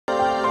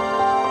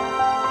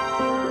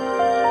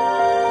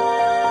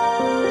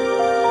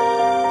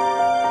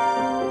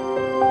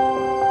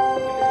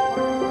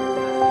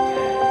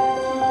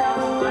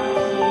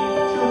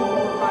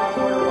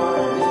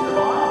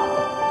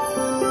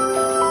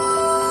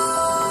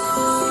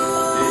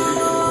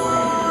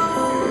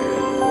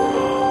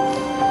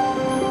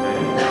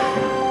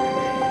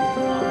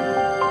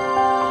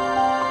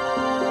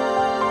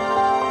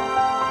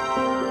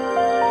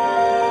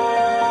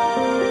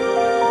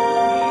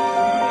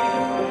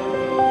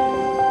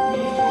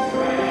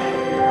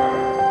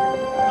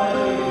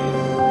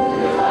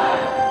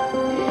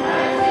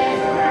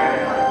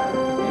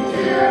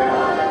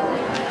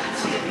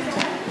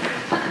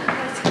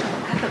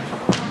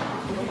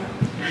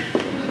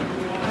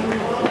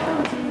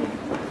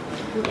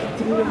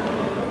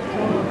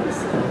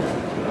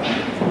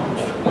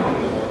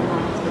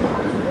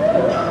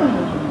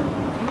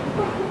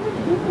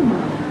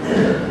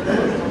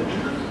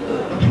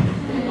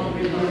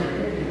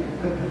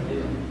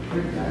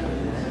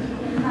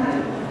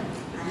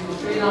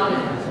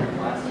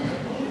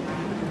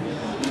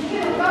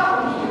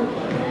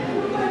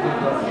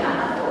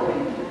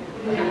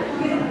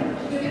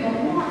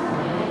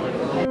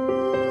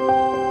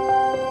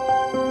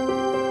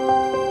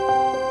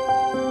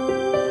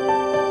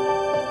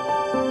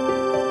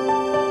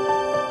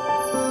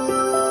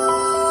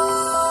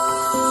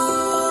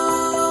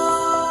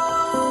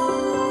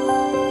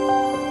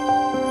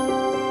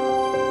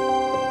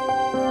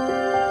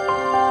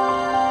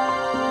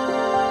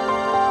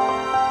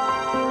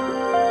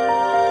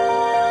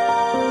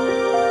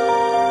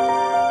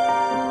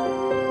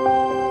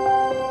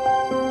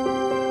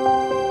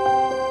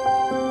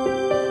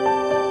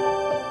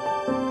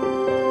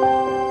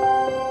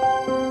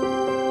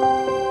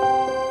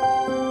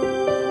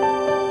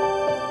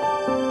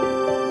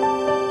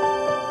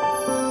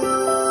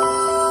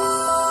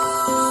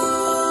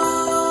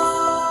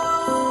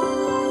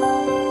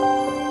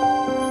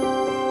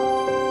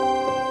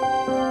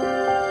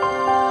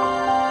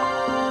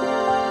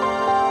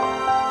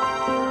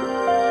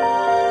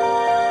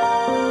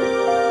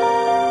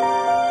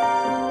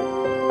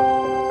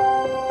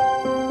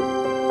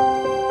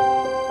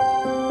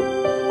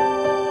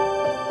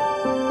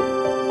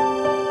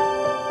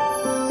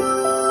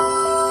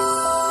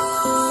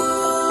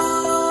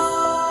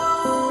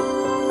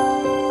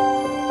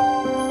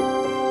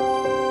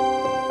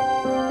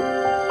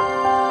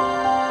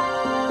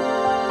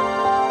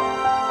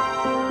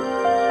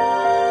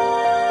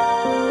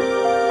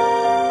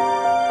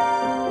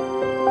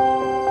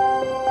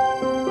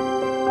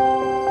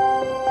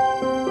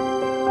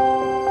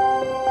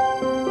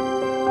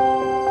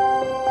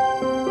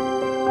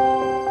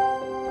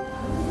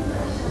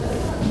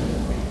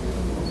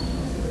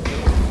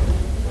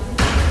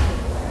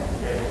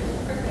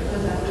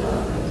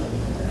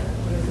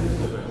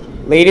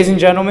Ladies and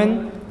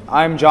gentlemen,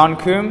 I'm John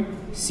Coombe,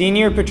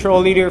 Senior Patrol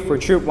Leader for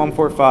Troop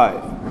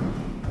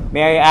 145.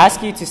 May I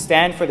ask you to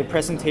stand for the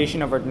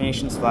presentation of our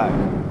nation's flag?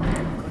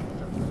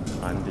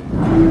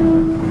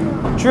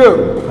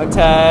 Troop,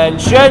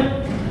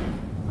 attention!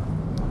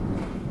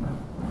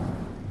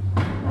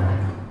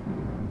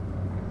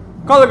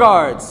 Color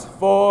guards,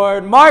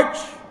 forward march!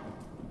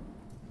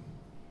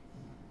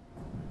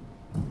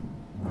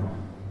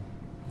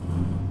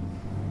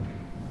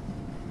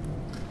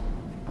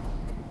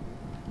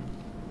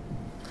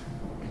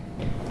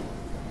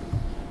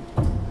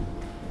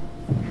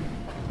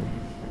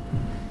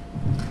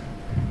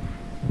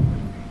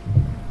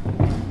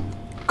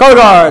 Color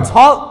guards,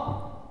 halt!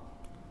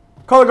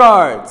 Color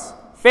guards,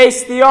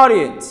 face the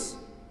audience.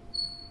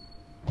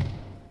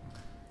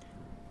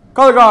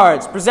 Color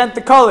guards, present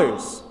the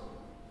colors.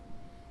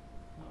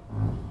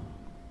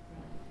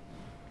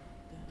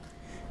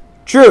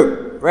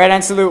 Troop, right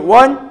hand salute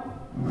 1.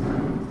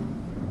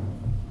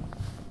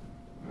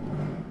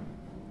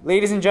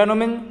 Ladies and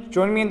gentlemen,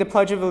 join me in the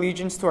Pledge of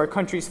Allegiance to our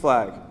country's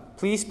flag.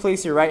 Please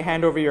place your right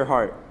hand over your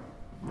heart.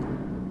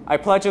 I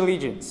pledge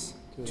allegiance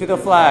to the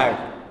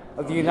flag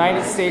of the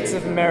United States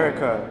of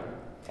America,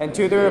 and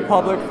to the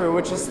republic for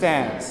which it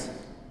stands,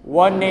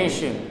 one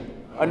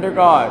nation, under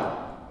God,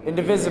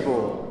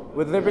 indivisible,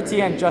 with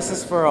liberty and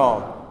justice for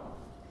all.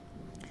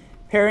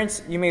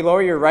 Parents, you may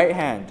lower your right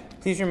hand.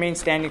 Please remain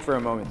standing for a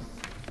moment.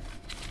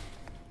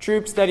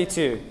 Troop, steady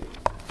 2.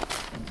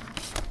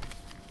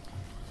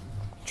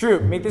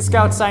 Troop, make the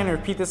scout sign and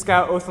repeat the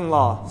scout oath and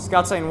law.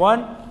 Scout sign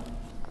 1.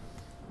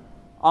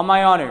 On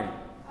my honor,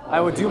 I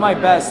will do my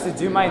best to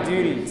do my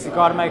duty to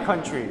God and my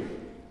country,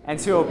 and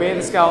to obey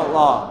the scout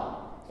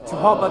law, to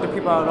help other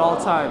people at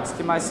all times,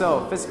 keep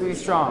myself physically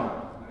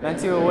strong,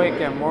 mentally awake,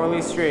 and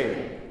morally straight.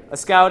 A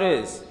scout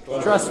is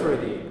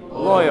trustworthy,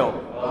 loyal,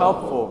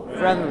 helpful,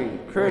 friendly,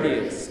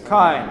 courteous,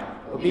 kind,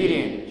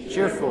 obedient,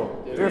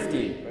 cheerful,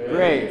 thrifty,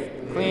 brave,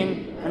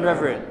 clean, and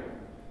reverent.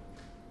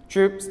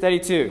 Troop, steady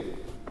 2.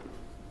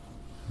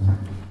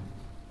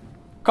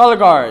 Color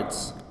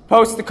guards,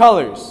 post the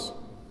colors.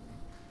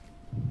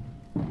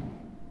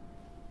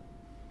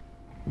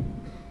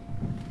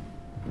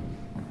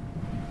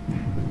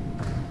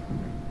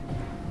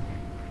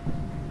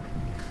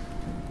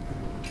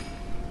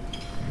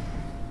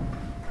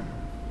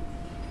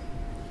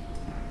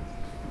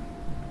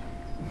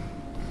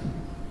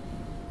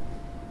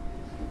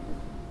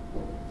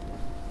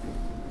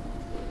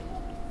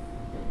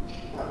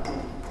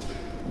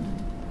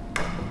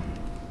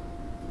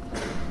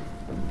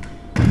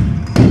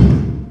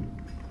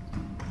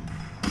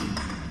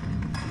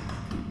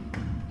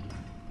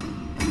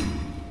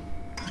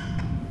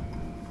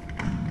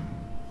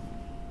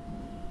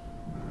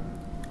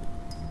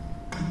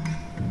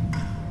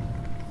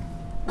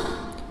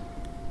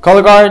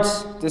 Color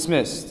guards,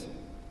 dismissed.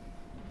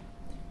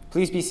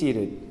 Please be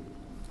seated.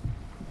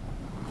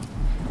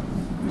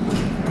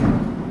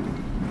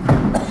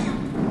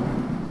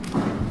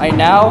 I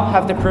now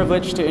have the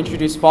privilege to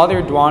introduce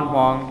Father Duan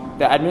Huang,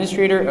 the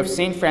administrator of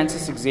St.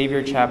 Francis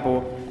Xavier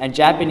Chapel and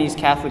Japanese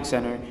Catholic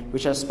Center,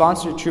 which has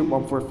sponsored Troop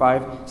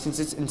 145 since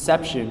its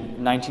inception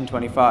in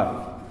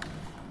 1925.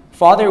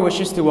 Father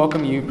wishes to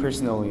welcome you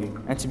personally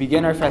and to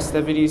begin our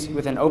festivities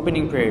with an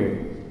opening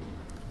prayer.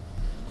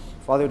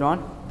 Father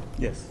Don?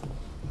 Yes.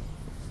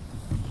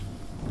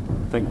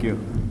 Thank you.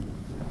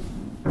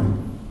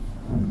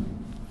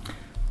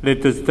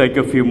 Let us take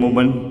a few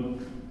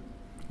moments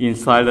in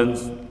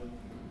silence,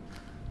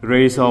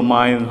 raise our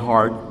mind and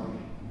heart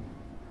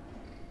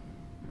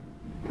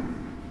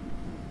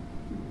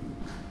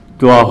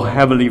to our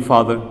Heavenly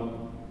Father,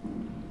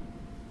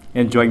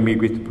 and join me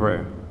with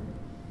prayer.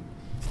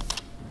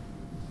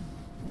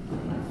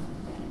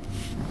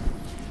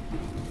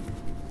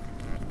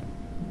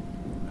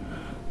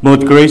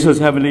 Most gracious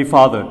Heavenly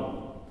Father,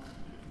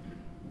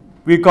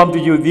 we come to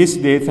you this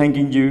day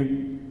thanking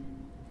you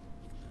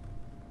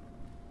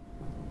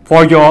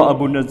for your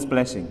abundant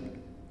blessing.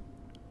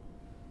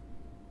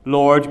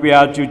 Lord, we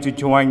ask you to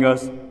join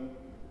us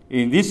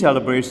in this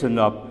celebration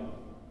of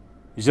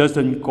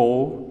Justin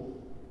Cole,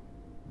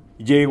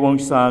 Jae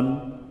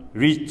Wong-san,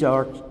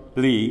 Richard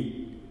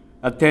Lee,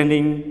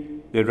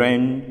 attending the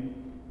rank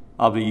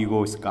of the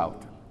Eagle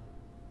Scout.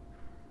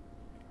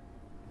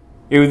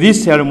 In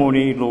this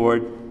ceremony,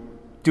 Lord,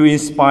 to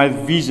inspire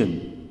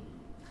vision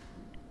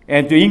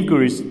and to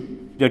encourage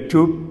the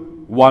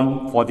Troop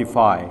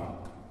 145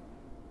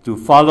 to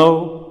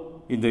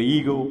follow in the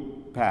Eagle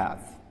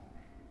path.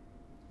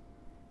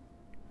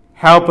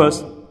 Help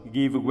us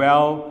give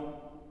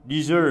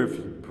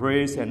well-deserved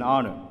praise and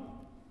honor,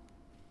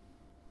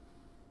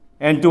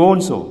 and to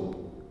also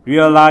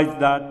realize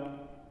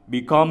that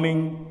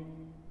becoming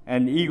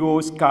an Eagle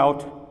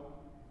Scout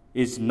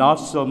is not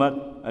so much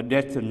a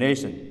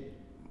destination,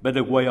 but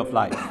a way of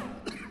life.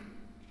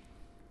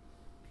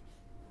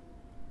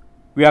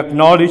 We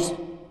acknowledge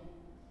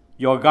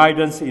your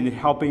guidance in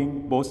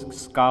helping both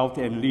scouts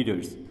and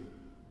leaders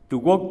to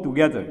work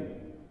together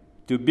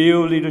to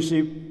build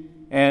leadership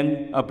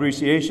and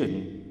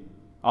appreciation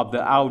of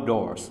the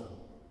outdoors.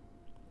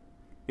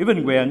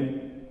 Even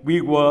when we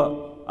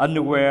were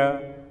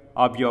unaware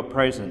of your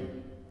presence,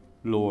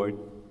 Lord,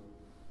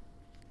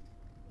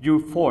 you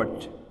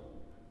fought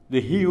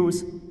the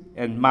hills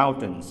and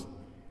mountains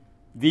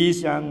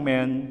these young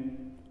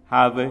men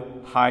have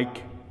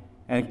hiked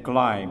and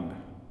climbed.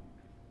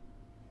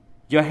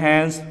 Your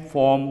hands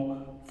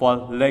form for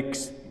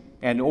lakes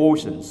and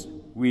oceans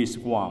we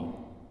swam.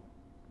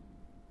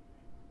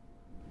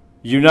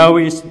 You know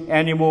each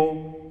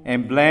animal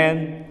and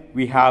plant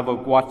we have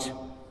watched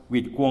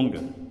with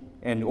wonder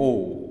and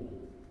awe.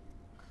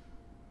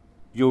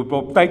 You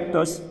protect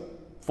us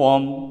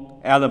from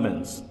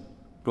elements,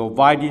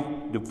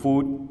 provided the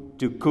food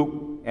to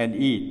cook and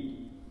eat,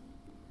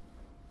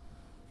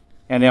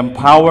 and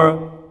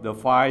empower the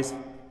fires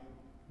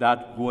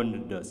that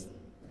wound us.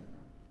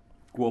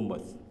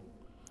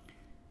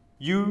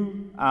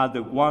 You are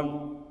the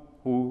one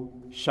who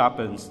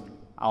sharpens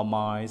our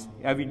minds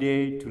every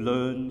day to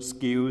learn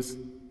skills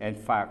and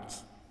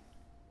facts,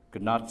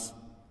 knots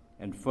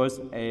and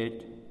first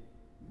aid,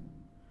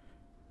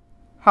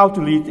 how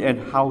to lead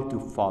and how to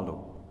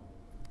follow.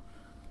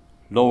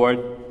 Lord,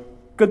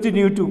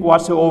 continue to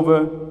watch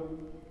over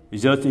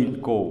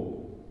Justin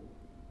Cole,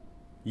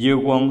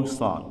 Jae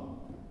Wong-san,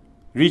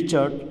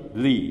 Richard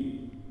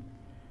Lee,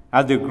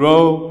 as they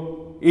grow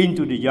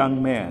into the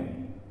young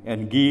man,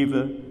 and give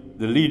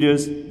the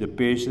leaders the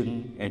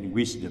patience and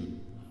wisdom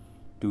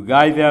to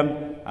guide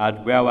them as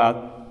well as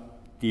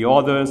the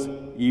others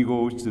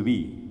eagles to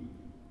be.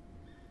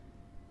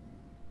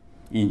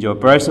 In your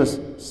precious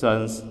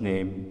Son's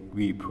name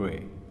we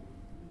pray.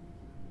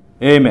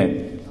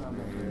 Amen.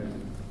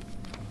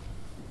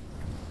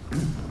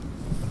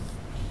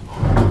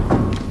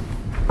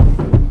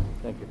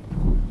 Thank you.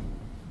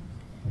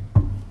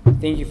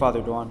 Thank you,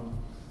 Father Duan.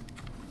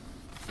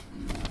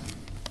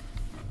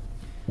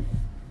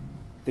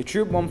 The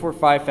Troop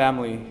 145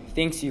 family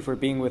thanks you for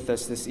being with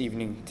us this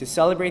evening to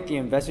celebrate the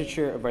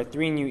investiture of our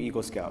 3 new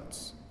Eagle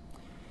Scouts.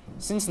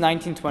 Since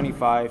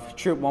 1925,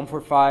 Troop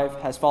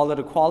 145 has followed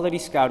a quality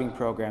scouting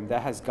program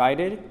that has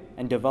guided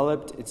and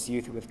developed its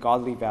youth with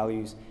godly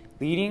values,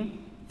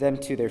 leading them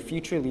to their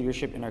future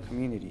leadership in our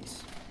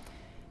communities.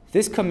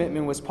 This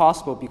commitment was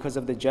possible because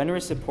of the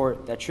generous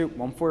support that Troop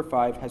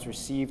 145 has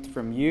received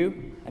from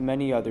you and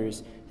many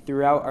others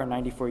throughout our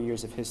 94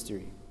 years of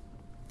history.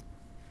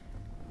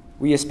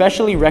 We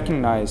especially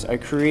recognize our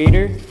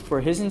Creator for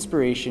His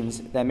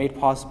inspirations that made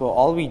possible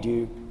all we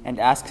do and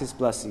ask His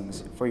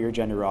blessings for your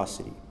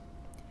generosity.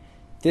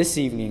 This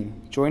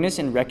evening, join us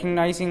in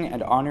recognizing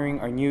and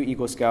honoring our new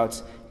Eagle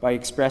Scouts by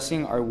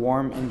expressing our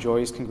warm and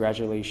joyous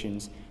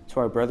congratulations to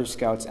our brother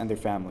Scouts and their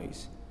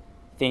families.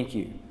 Thank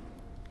you.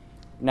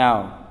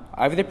 Now,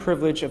 I have the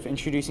privilege of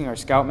introducing our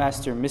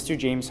Scoutmaster, Mr.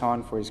 James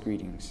Hahn, for his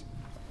greetings.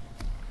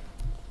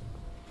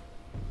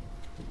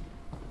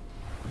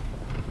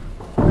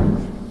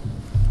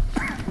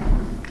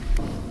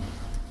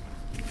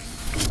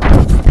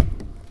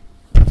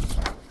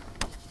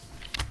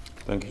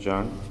 Thank you,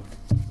 John.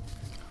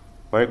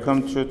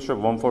 Welcome to Troop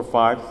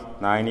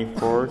 145's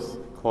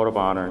 94th Court of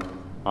Honor,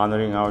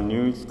 honoring our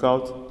new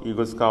Scouts,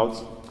 Eagle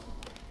Scouts,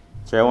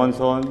 Jaewon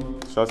Son,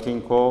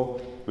 Justin Ko,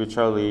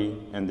 Richard Lee,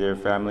 and their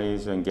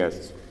families and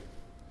guests.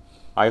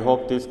 I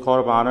hope this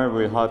Court of Honor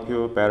will help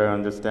you better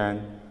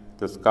understand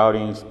the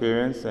Scouting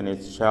experience and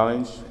its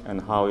challenge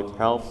and how it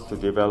helps to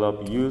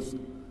develop youth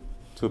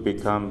to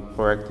become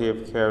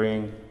proactive,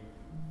 caring,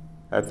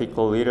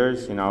 ethical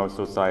leaders in our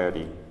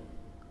society.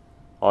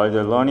 All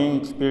the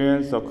learning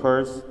experience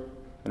occurs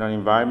in an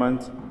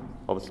environment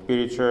of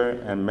spiritual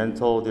and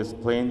mental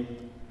discipline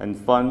and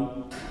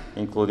fun,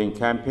 including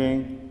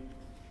camping,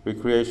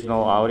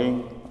 recreational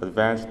outing,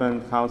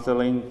 advancement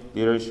counseling,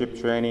 leadership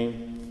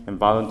training, and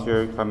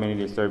volunteer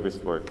community service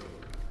work.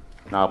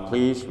 Now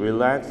please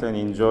relax and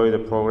enjoy the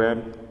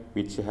program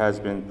which has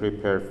been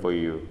prepared for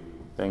you.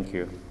 Thank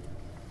you.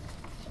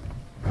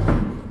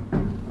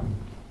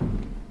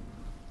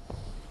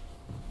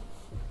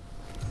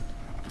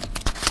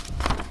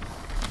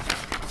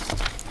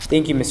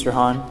 Thank you, Mr.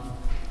 Han.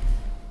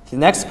 The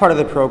next part of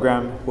the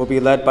program will be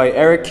led by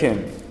Eric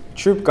Kim,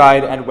 Troop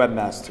Guide and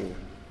Webmaster.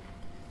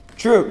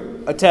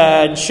 Troop,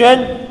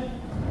 attention!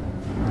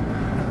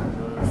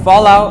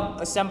 Fall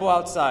out, assemble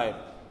outside.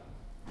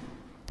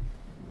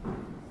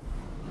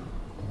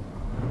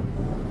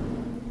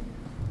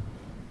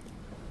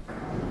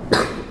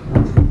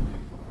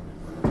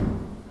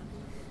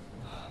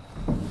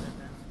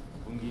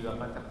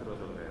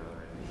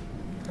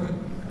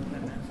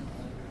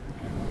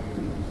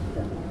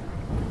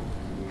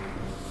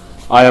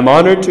 I am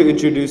honored to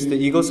introduce the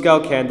Eagle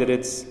Scout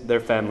candidates, their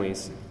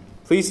families.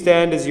 Please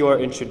stand as you are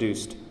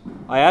introduced.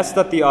 I ask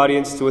that the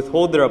audience to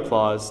withhold their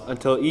applause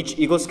until each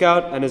Eagle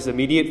Scout and his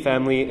immediate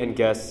family and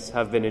guests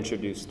have been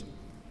introduced.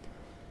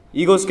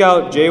 Eagle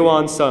Scout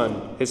Jaewon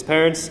Son, his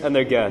parents and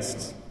their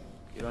guests.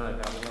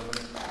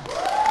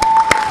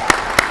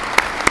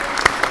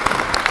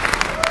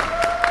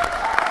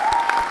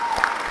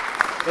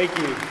 Thank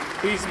you.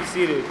 Please be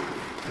seated.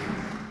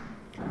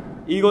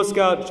 Eagle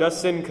Scout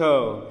Justin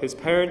Ko, his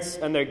parents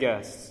and their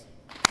guests.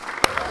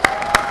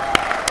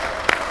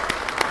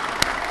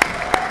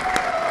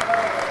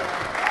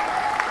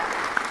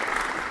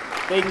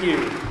 Thank you.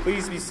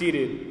 Please be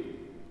seated.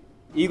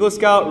 Eagle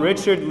Scout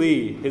Richard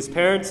Lee, his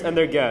parents and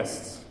their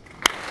guests.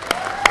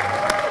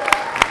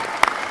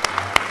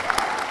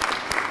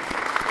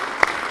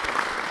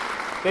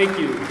 Thank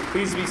you.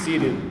 Please be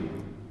seated.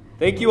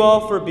 Thank you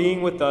all for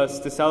being with us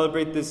to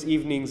celebrate this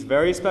evening's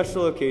very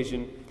special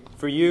occasion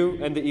for you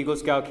and the Eagle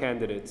Scout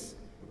candidates.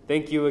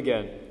 Thank you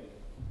again.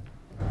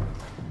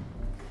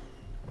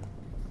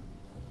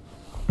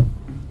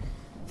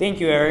 Thank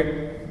you,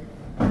 Eric.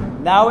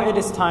 Now it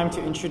is time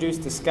to introduce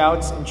the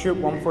Scouts in Troop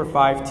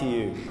 145 to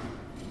you.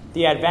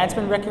 The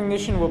advancement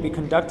recognition will be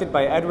conducted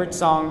by Edward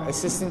Song,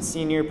 Assistant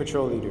Senior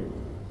Patrol Leader.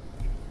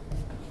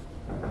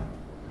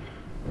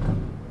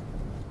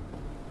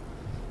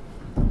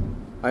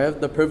 I have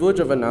the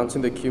privilege of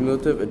announcing the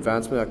cumulative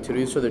advancement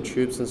activities for the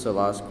troops since the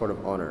last Court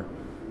of Honor.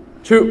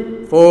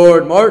 Troop,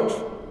 forward march!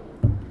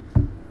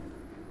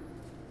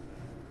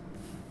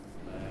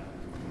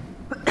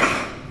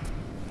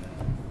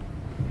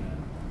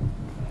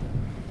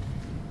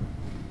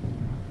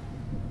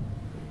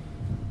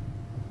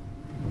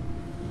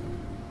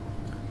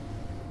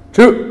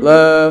 Troop,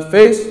 left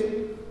face!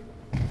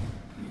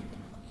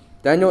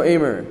 Daniel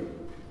Amer,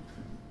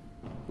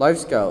 Life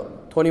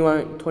Scout,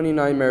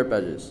 29 merit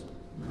badges.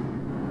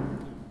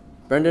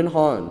 Brendan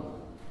Hahn,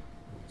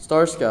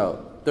 Star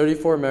Scout,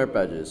 34 merit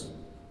badges.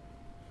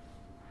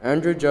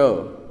 Andrew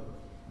Joe,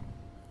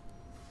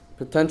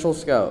 Potential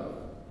Scout.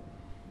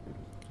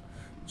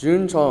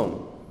 Jun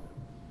Chong,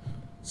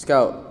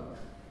 Scout.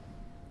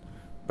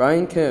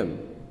 Brian Kim,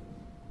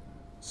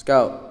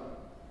 Scout.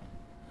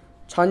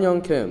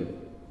 Chanyoung Kim,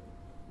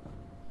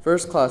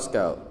 First Class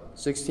Scout,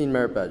 16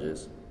 merit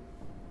badges.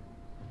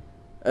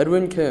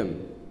 Edwin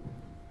Kim,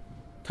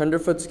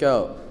 Tenderfoot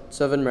Scout,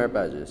 7 merit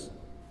badges.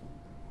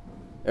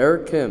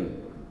 Eric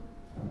Kim,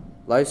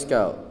 Life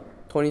Scout,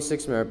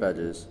 26 merit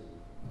badges.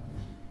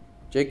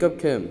 Jacob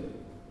Kim,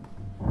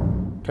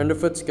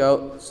 Tenderfoot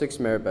Scout, 6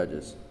 merit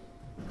badges.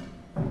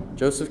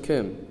 Joseph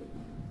Kim,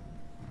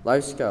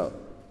 Life Scout,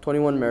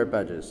 21 merit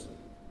badges.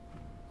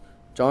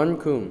 John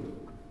Koom,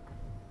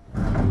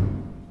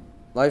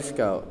 Life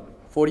Scout,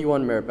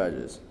 41 merit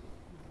badges.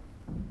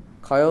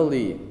 Kyle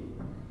Lee,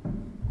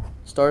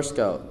 Star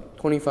Scout,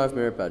 25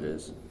 merit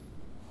badges.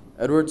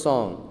 Edward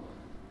Song,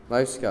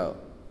 Life Scout,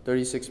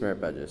 36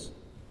 merit badges.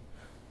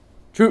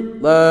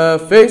 Troop,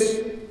 left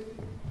face.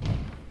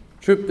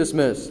 Troop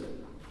dismissed.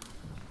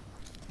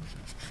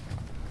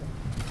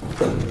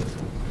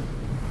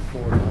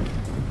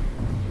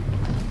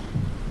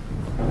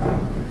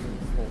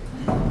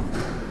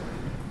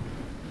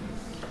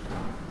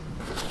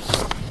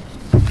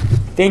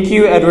 Thank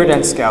you, Edward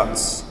and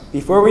Scouts.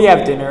 Before we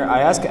have dinner,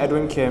 I ask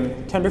Edwin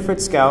Kim, Tenderfoot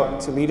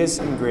Scout, to lead us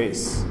in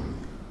grace,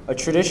 a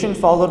tradition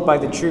followed by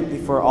the troop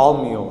before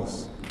all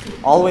meals,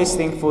 always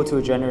thankful to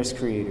a generous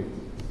Creator.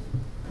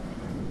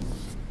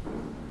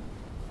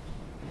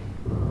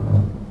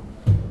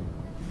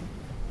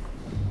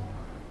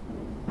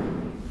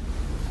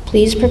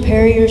 Please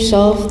prepare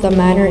yourself the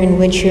manner in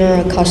which you are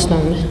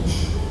accustomed.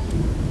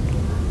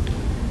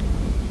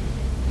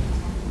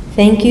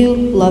 Thank you,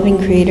 loving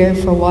Creator,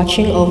 for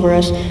watching over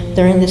us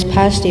during this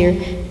past year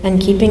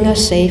and keeping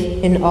us safe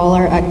in all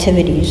our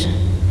activities.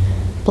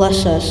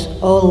 Bless us,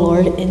 O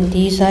Lord, in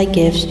these thy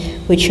gifts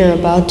which you are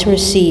about to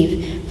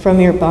receive from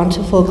your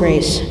bountiful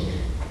grace,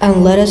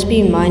 and let us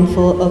be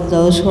mindful of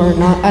those who are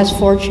not as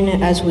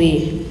fortunate as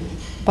we,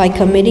 by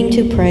committing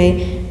to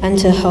pray and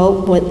to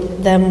help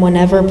with them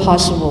whenever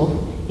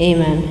possible.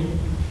 Amen.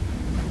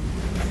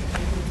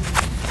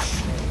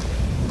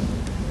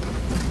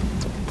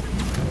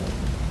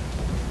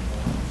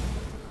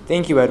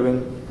 Thank you,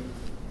 Edwin.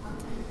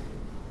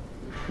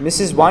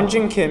 Mrs.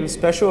 Wanjin Kim,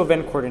 Special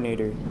Event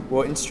Coordinator,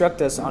 will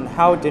instruct us on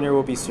how dinner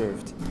will be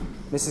served.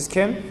 Mrs.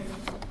 Kim?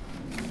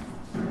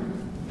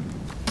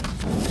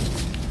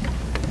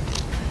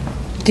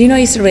 Dinner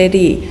is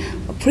ready.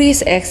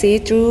 Please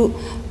exit through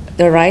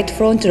the right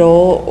front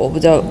door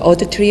of the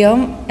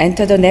auditorium.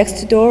 Enter the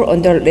next door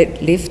on the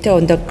left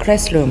on the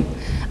classroom.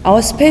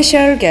 Our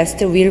special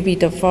guest will be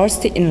the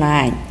first in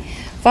line,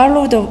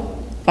 followed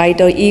by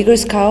the Eagle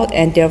Scout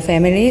and their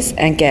families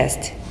and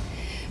guests,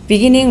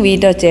 beginning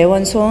with the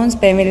Jaewon Sohn's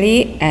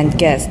family and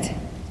guests,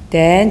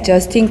 then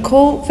Justin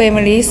Ko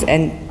families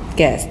and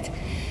guests,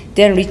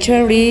 then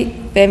Richard Lee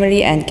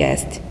family and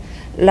guests.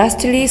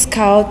 Lastly,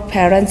 Scout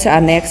parents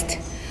are next.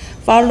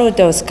 Follow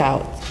the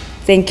Scout.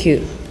 Thank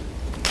you.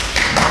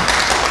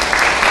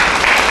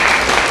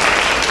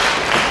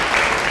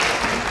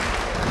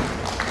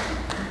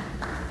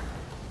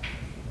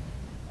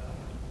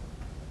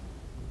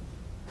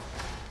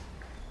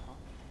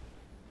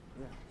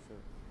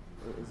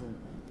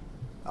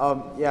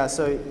 Yeah,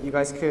 so you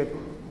guys could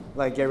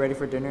like get ready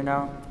for dinner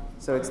now.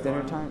 So it's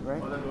dinner time,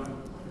 right?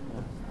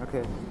 Yeah.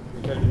 Okay.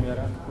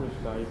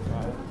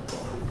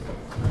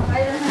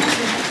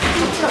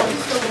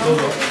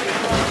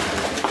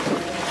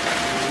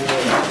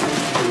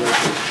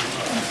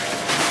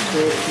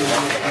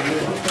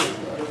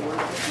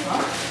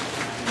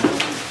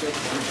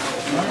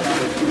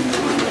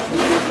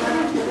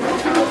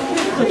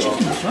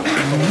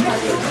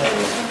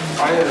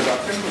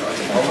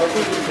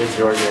 It's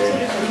your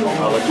game.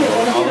 I'll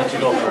let you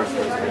go first.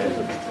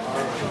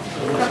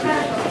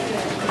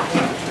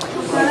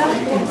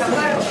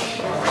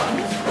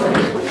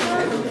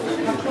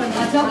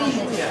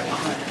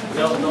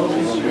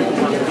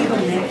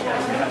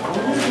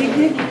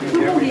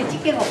 우리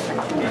집게가 없어요.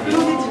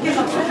 집게가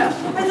없어요.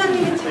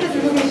 회장님이 집게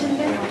들고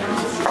계신데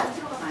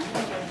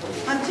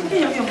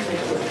집게 여기 없어요.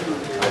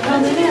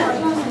 그러면은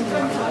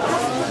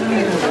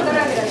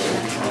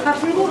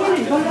불고기는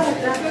이걸로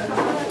할까?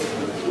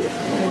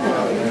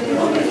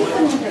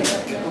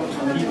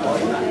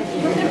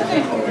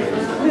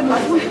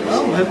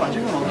 왜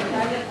빠지고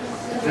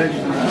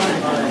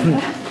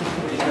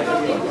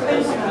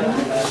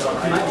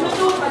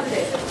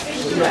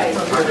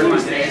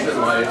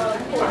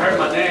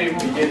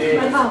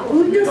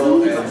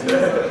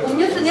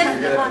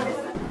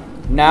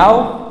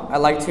Now, I'd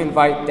like to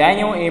invite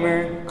Daniel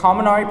Amer,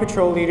 Commissary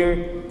Patrol Leader,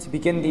 to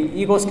begin the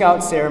Eagle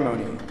Scout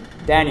ceremony.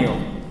 Daniel.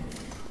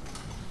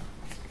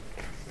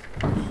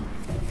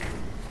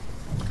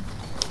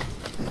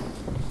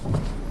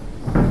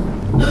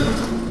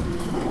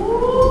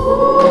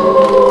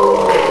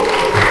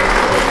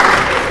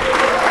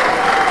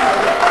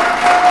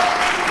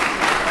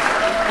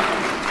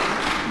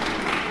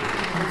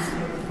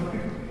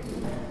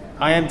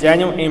 I am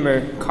Daniel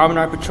Amer,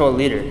 Commissary Patrol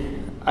Leader.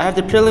 I have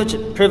the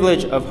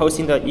privilege of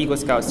hosting the Eagle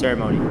Scout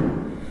ceremony.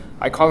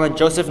 I call on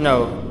Joseph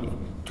No,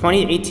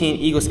 2018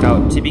 Eagle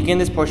Scout, to begin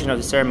this portion of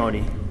the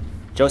ceremony.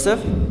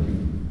 Joseph?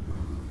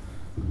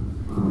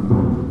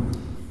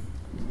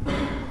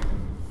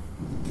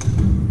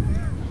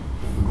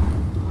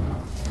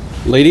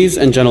 Ladies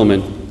and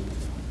gentlemen,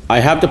 I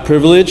have the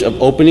privilege of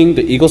opening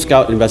the Eagle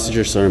Scout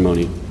investiture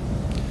ceremony.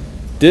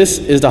 This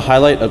is the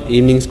highlight of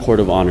evening's Court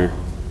of Honor.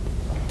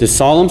 This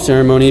solemn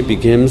ceremony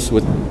begins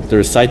with the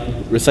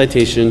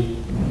recitation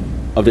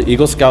of the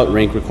Eagle Scout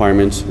rank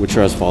requirements, which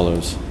are as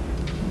follows.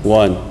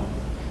 1.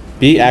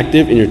 Be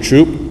active in your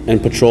troop and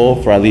patrol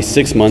for at least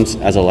 6 months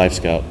as a Life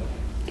Scout.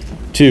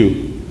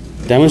 2.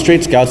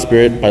 Demonstrate Scout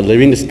spirit by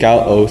living the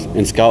Scout oath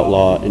and Scout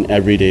law in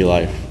everyday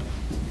life.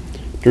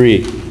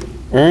 3.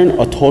 Earn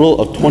a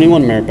total of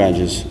 21 merit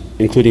badges,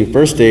 including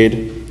First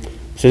Aid,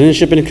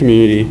 Citizenship in the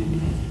Community,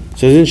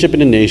 Citizenship in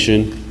the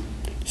Nation,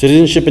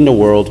 Citizenship in the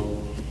World,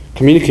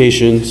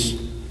 Communications,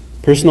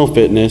 Personal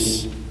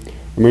Fitness,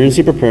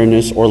 Emergency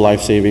Preparedness or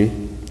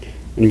Life-Saving,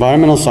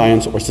 Environmental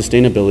Science or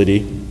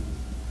Sustainability,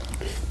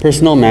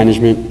 Personnel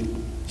Management,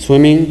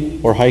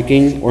 Swimming or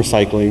Hiking or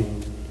Cycling,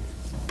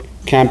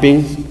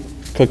 Camping,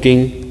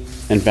 Cooking,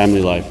 and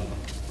Family Life.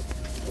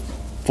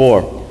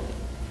 4.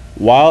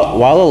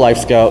 While a Life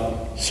Scout,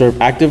 serve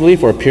actively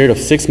for a period of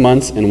 6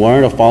 months in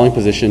one of the following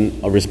position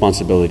of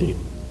responsibility: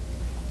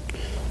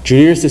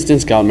 Junior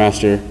Assistant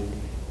Scoutmaster,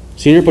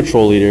 Senior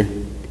Patrol Leader,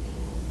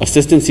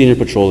 Assistant Senior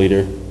Patrol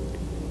Leader,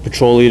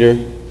 Patrol Leader,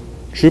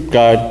 Troop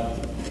Guide,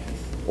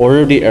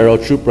 Order of the Arrow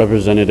Troop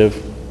Representative,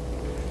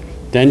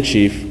 then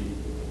chief,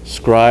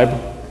 scribe,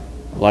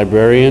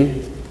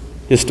 librarian,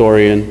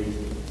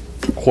 historian,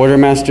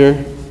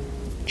 quartermaster,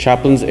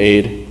 chaplain's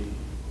aide,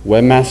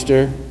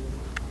 webmaster,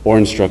 or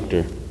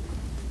instructor.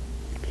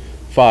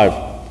 5.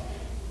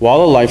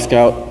 While a Life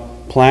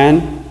Scout,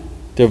 plan,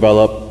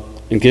 develop,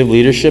 and give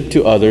leadership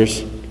to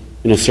others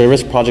in a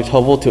service project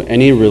helpful to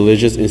any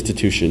religious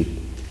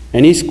institution,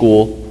 any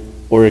school,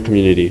 or a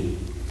community.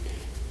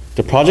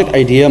 The project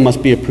idea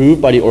must be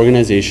approved by the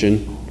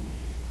organization,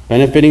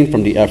 benefiting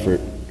from the effort,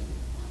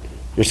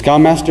 your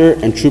Scoutmaster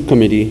and troop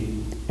committee,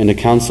 and the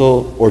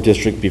council or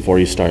district before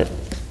you start.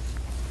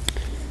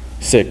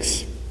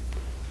 6.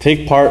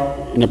 Take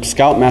part in a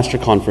Scoutmaster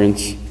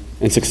conference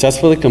and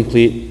successfully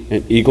complete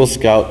an Eagle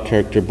Scout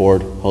character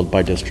board held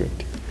by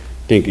district.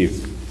 Thank you.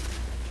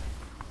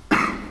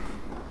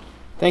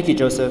 Thank you,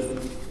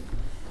 Joseph.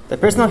 The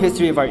personal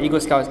history of our Eagle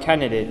Scout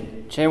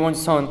candidate, Jaewon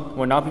Son,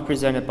 will now be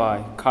presented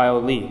by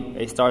Kyle Lee,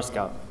 a Star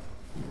Scout.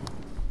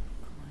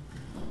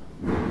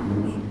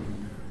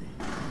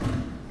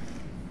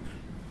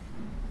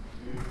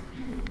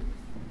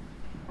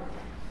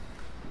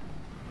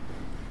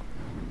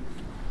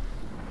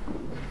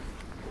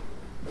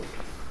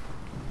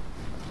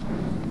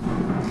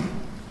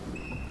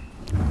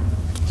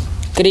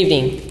 Good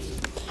evening.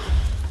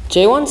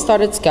 Jaewon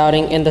started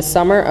scouting in the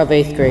summer of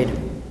 8th grade.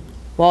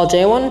 While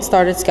Jaewon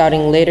started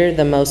scouting later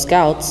than most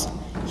scouts,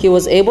 he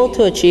was able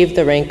to achieve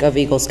the rank of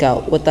Eagle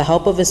Scout with the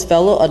help of his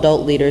fellow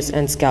adult leaders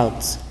and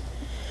scouts.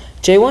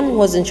 Jaewon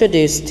was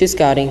introduced to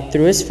scouting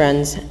through his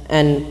friends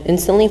and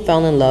instantly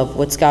fell in love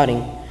with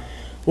scouting.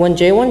 When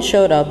Jaewon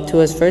showed up to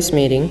his first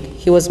meeting,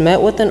 he was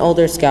met with an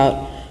older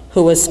scout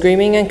who was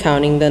screaming and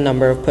counting the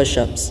number of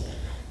push-ups.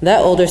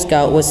 That older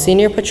scout was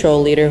Senior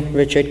Patrol Leader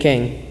Richard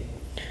King.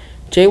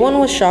 Jaewon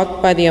was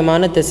shocked by the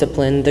amount of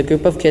discipline the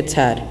group of kids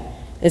had,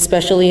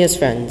 especially his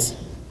friends.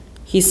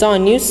 He saw a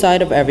new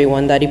side of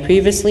everyone that he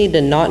previously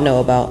did not know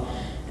about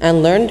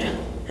and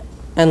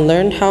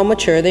learned how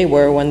mature they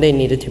were when they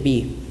needed to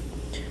be.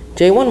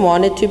 Jaewon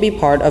wanted to be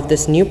part of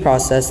this new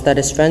process that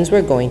his friends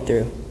were going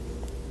through.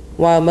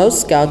 While most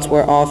scouts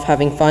were off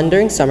having fun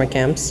during summer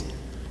camps,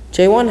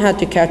 Jaewon had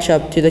to catch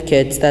up to the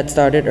kids that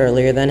started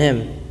earlier than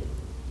him.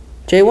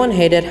 Jaewon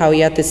hated how he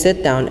had to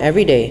sit down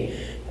every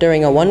day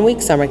during a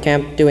 1-week summer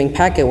camp doing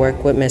packet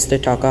work with Mr.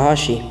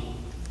 Takahashi,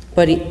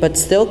 but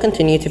still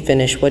continued to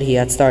finish what he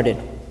had started.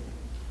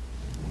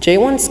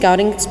 Jaewon's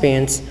scouting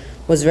experience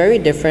was very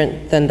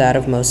different than that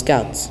of most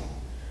scouts.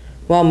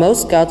 While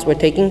most scouts were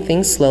taking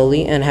things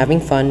slowly and having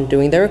fun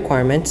doing their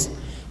requirements,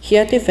 he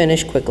had to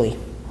finish quickly.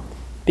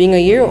 Being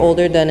a year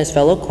older than his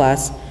fellow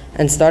class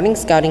and starting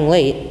scouting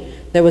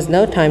late, there was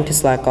no time to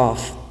slack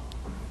off.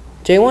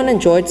 Jaewon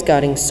enjoyed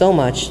scouting so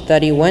much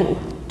that he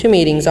went to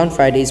meetings on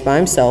Fridays by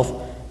himself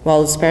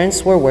while his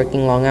parents were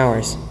working long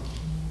hours.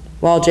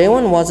 While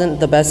Jaewon wasn't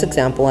the best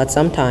example at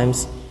some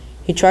times,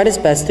 he tried his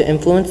best to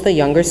influence the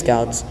younger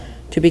scouts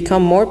to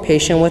become more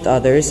patient with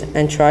others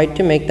and tried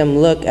to make them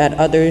look at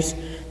others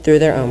through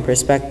their own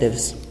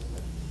perspectives.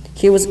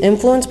 He was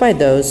influenced by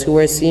those who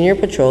were senior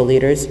patrol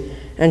leaders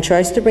and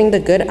tries to bring the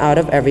good out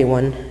of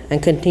everyone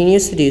and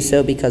continues to do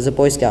so because of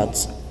Boy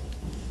Scouts.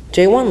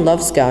 Jaewon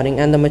loved scouting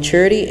and the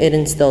maturity it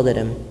instilled in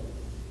him.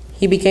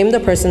 He became the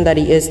person that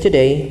he is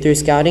today through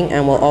scouting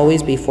and will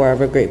always be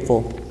forever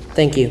grateful.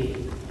 Thank you.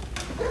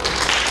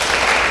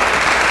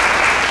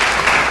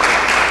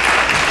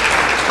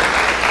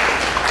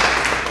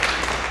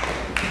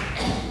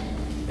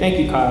 Thank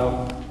you,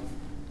 Kyle.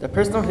 The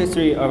personal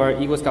history of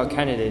our Eagle Scout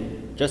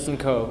candidate, Justin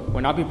Ko,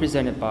 will now be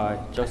presented by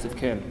Joseph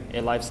Kim,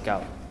 a Life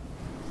Scout.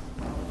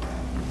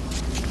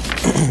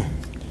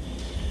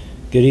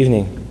 Good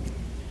evening.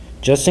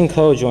 Justin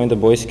Ko joined the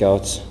Boy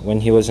Scouts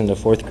when he was in the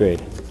 4th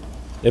grade.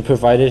 It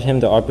provided him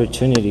the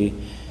opportunity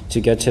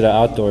to get to the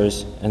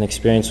outdoors and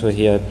experience what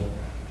he had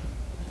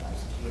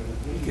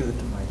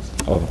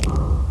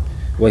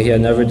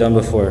never done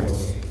before.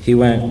 He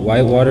went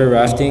whitewater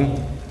rafting,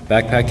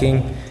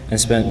 backpacking, and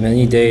spent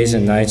many days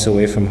and nights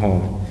away from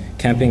home,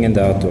 camping in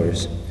the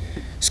outdoors.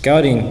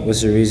 Scouting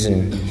was the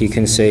reason he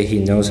can say he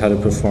knows how to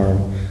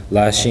perform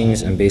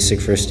lashings and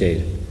basic first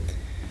aid.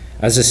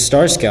 As a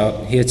Star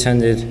Scout, he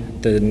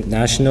attended the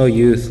National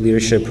Youth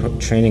Leadership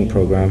Training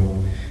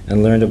Program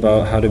and learned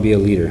about how to be a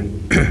leader,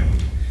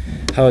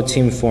 how a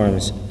team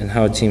forms, and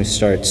how a team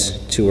starts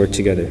to work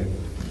together.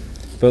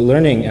 But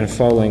learning and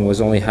following was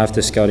only half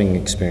the scouting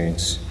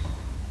experience.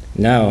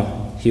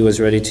 Now, he was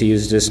ready to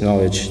use this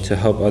knowledge to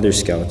help other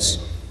scouts.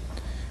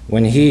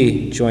 When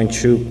he joined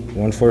Troop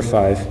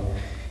 145,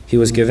 he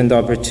was given the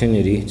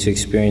opportunity to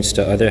experience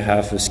the other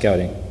half of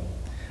scouting,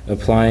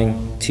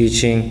 applying,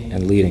 teaching,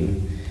 and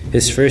leading.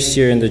 His first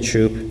year in the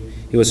troop,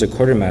 he was a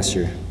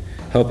quartermaster,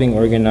 helping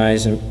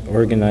organize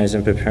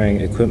and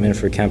preparing equipment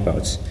for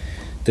campouts.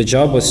 The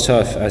job was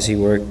tough as he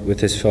worked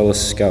with his fellow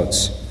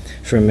scouts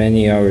for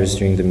many hours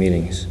during the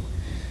meetings.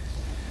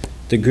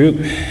 The group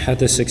had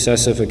the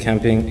success of a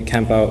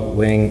campout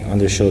weighing on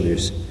their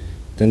shoulders.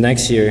 The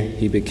next year,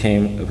 he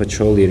became a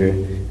patrol leader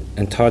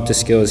and taught the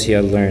skills he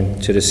had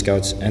learned to the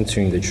scouts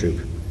entering the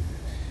troop.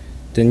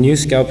 The new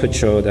Scout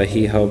Patrol that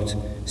he helped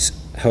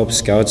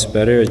Scouts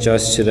better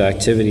adjust to the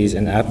activities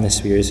and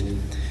atmospheres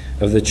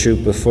of the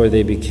troop before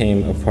they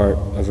became a part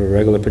of a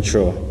regular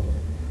patrol.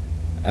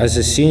 As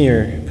a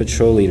senior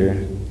patrol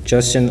leader,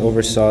 Justin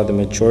oversaw the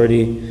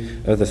majority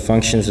of the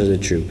functions of the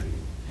troop.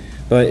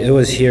 But it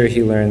was here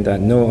he learned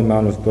that no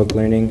amount of book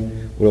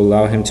learning would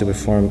allow him to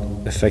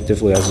perform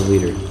effectively as a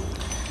leader.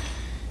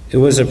 It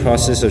was a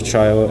process of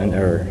trial and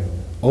error.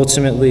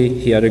 Ultimately,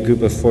 he had a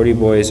group of 40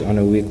 boys on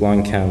a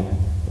week-long camp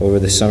over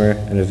the summer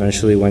and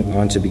eventually went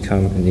on to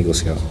become an Eagle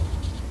Scout.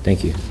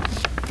 Thank you.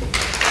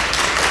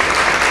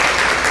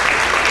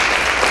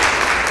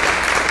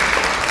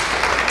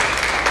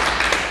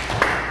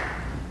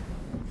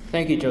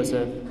 Thank you,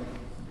 Joseph.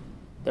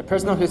 The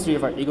personal history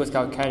of our Eagle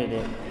Scout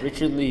candidate,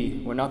 Richard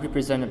Lee, will now be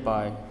presented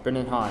by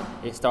Brendan Hahn,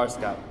 a Star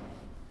Scout.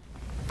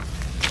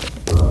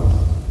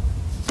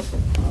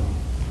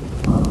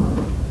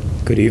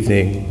 Good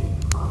evening.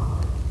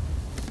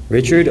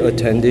 Richard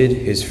attended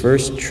his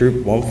first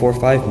Troop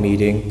 145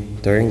 meeting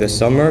during the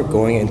summer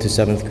going into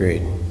 7th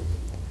grade.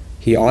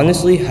 He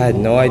honestly had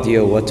no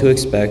idea what to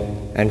expect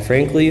and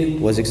frankly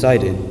was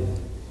excited.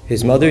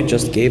 His mother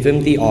just gave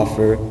him the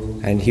offer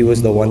and he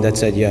was the one that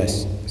said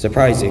yes.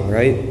 Surprising,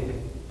 right?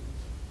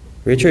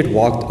 Richard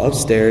walked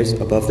upstairs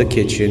above the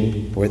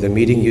kitchen where the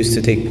meeting used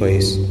to take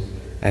place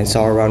and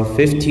saw around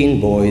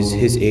 15 boys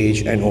his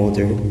age and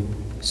older,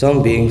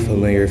 some being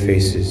familiar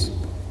faces.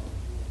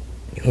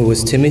 It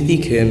was Timothy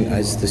Kim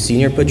as the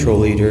senior patrol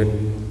leader,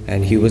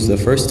 and he was the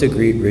first to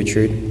greet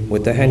Richard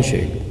with a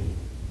handshake.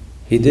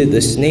 He did the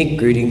snake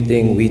greeting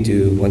thing we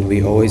do when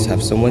we always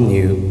have someone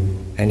new,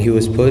 and he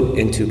was put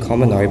into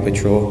Commissary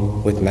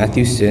Patrol with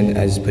Matthew Sin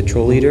as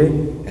patrol leader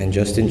and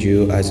Justin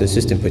Ju as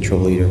assistant patrol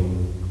leader.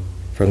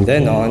 From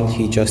then on,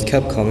 he just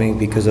kept coming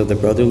because of the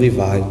brotherly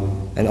vibe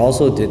and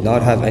also did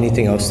not have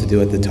anything else to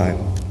do at the time.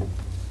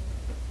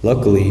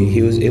 Luckily,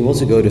 he was able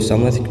to go to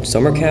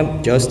summer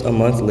camp just a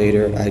month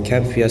later at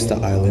Camp Fiesta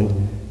Island,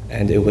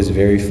 and it was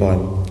very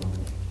fun.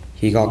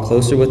 He got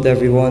closer with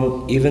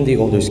everyone, even the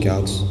older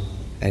scouts,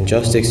 and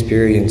just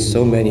experienced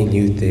so many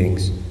new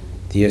things.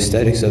 The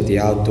aesthetics of the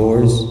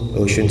outdoors,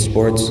 ocean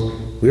sports,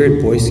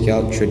 weird Boy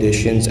Scout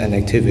traditions and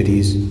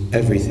activities,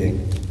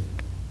 everything.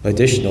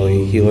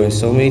 Additionally, he learned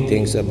so many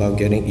things about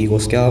getting Eagle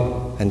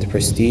Scout and the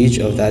prestige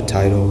of that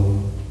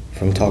title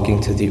from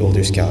talking to the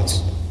older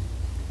scouts.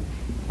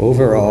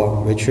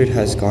 Overall, Richard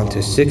has gone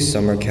to 6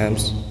 summer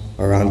camps,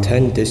 around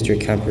 10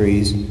 district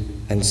camporees,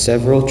 and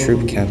several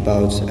troop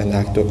campouts and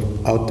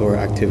outdoor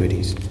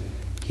activities.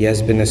 He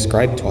has been a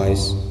scribe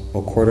twice,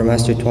 a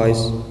quartermaster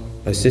twice,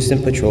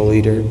 assistant patrol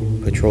leader,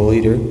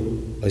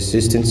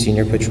 assistant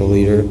senior patrol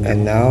leader,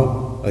 and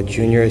now a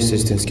junior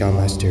assistant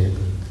scoutmaster.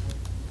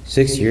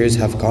 6 years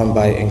have gone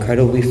by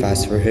incredibly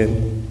fast for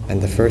him,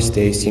 and the first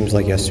day seems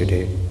like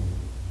yesterday.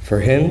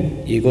 For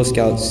him, Eagle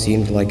Scout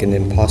seemed like an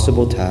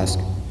impossible task,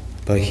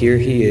 but here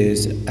he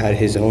is at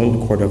his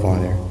own court of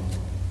honor.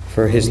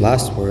 For his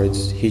last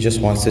words, he just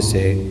wants to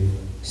say,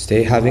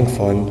 stay having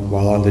fun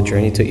while on the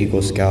journey to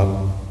Eagle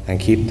Scout, and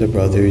keep the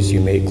brothers you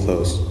made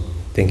close.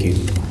 Thank you.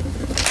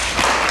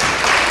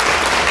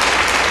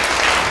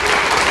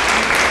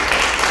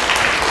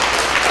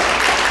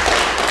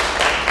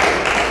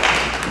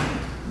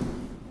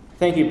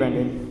 Thank you,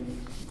 Brendan.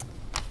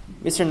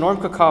 Mr. Norm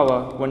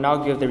Kakawa will now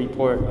give the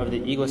report of the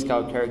Eagle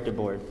Scout Character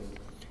Board.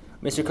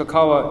 Mr.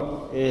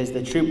 Kakawa is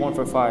the Troop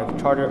 145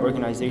 Charter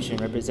Organization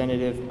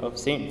representative of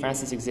St.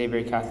 Francis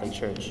Xavier Catholic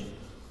Church.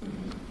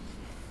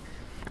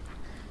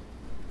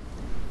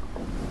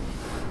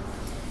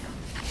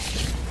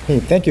 Hey,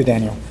 thank you,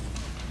 Daniel.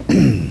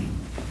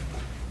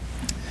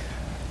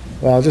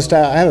 Well,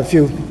 I have a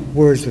few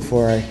words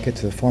before I get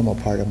to the formal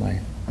part of my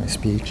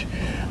speech.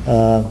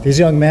 These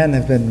young men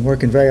have been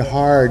working very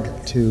hard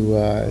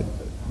to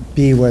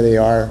be where they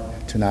are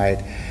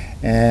tonight.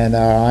 And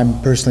I'm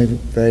personally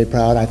very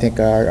proud. I think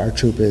our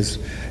troop is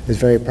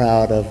very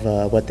proud of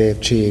what they have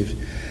achieved.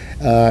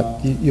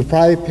 You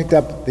probably picked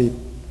up a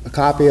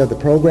copy of the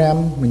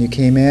program when you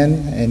came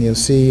in, and you'll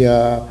see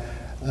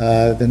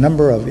the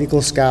number of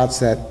Eagle Scouts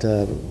that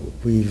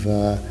we've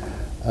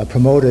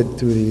promoted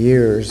through the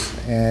years,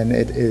 and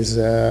it's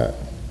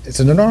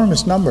an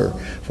enormous number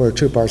for a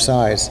troop our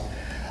size.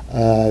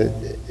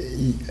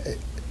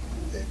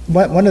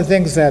 One of the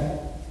things that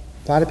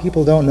a lot of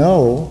people don't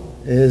know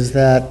is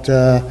that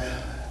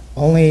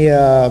only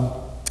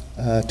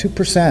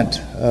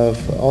 2%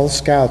 of all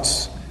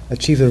scouts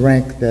achieve the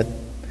rank that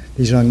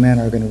these young men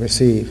are going to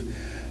receive.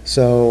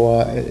 So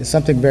it's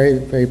something very,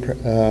 very,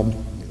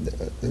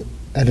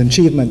 an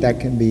achievement that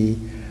can be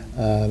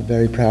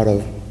very proud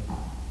of.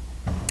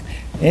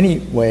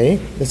 Anyway,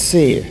 let's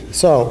see.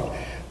 So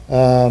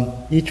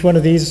each one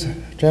of these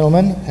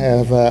gentlemen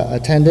have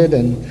attended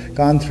and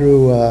gone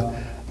through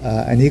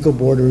an Eagle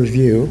Board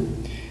review,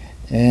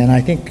 and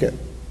I think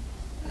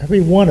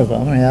every one of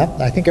them,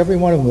 I think every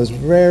one of them was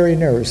very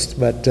nervous,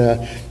 but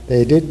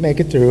they did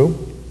make it through.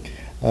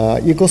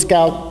 Eagle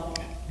Scout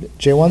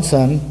Jaewon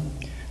Sun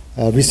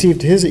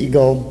received his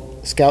Eagle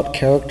Scout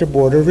Character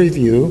Board of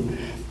Review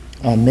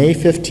On May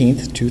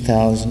 15th,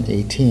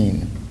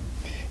 2018,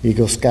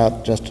 Eagle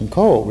Scout Justin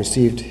Cole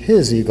received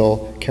his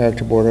Eagle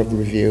Character Board of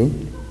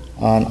Review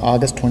on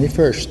August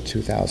 21st,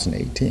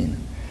 2018.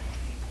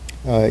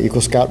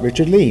 Eagle Scout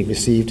Richard Lee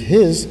received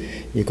his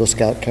Eagle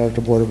Scout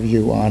Character Board of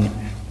Review on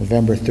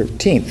November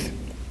 13th,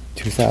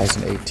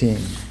 2018.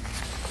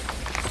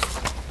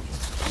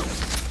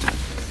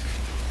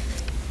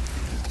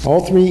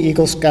 All three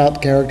Eagle Scout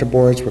Character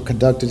Boards were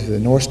conducted through the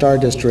North Star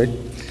District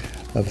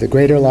of the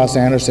Greater Los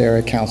Angeles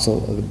Area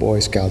Council of the Boy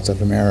Scouts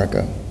of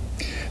America.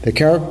 The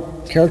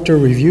Character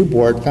Review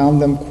Board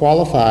found them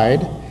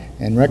qualified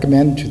and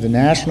recommended to the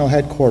national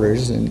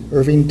headquarters in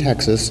Irving,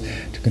 Texas,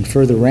 to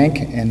confer the rank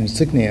and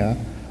insignia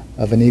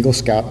of an Eagle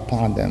Scout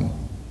upon them.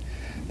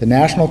 The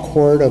National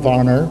Court of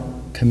Honor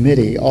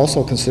Committee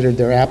also considered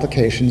their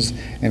applications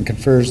and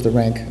confers the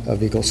rank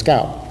of Eagle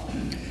Scout.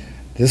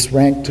 This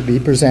rank to be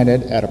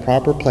presented at a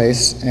proper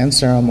place and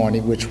ceremony,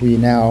 which we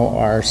now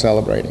are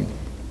celebrating.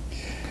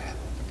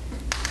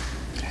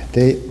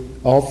 They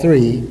all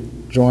three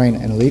join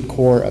an elite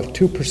corps of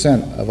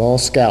 2% of all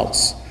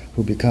Scouts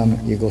who become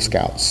Eagle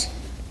Scouts.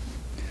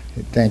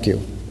 Thank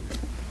you.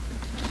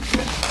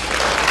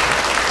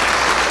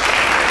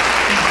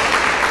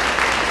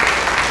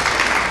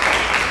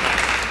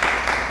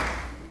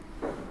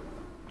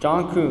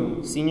 John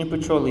Kuhn, Senior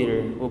Patrol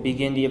Leader, will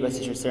begin the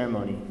investiture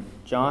ceremony.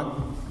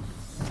 John?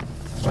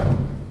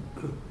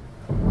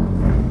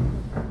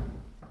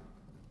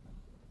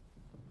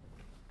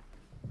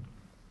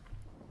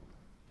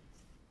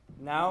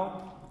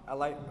 Now,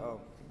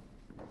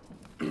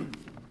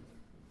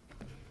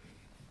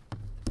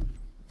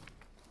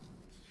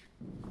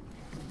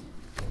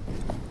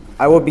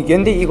 I will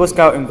begin the Eagle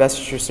Scout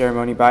investiture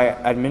ceremony by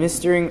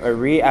administering a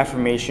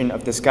reaffirmation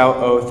of the Scout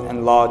Oath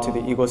and Law to the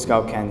Eagle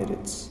Scout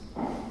candidates.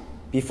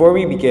 Before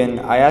we begin,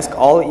 I ask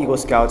all Eagle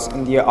Scouts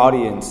in the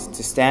audience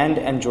to stand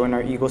and join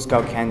our Eagle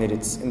Scout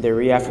candidates in their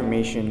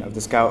reaffirmation of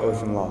the Scout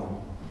Oath and Law.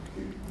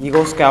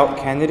 Eagle Scout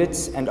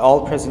candidates and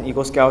all present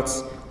Eagle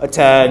Scouts,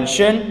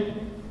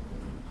 attention!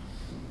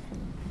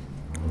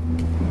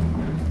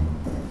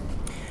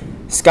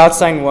 Scout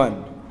Sign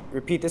 1.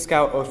 Repeat the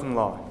Scout Oath and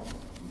Law.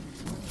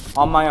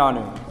 On my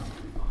honor,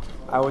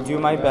 I will do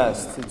my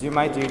best to do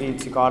my duty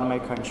to God and my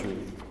country,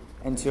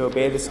 and to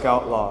obey the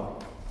Scout Law,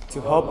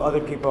 to help other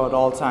people at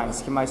all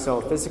times, keep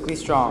myself physically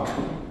strong,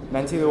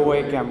 mentally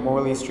awake, and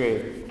morally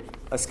straight.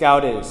 A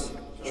Scout is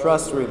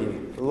trustworthy,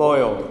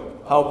 loyal,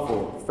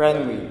 helpful,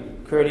 friendly,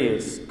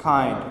 courteous,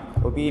 kind,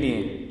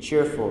 obedient,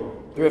 cheerful,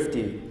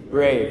 thrifty,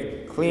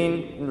 brave,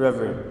 clean, and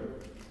reverent.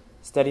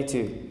 Study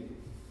 2.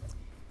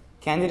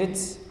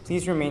 Candidates,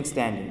 please remain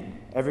standing.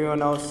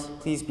 Everyone else,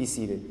 please be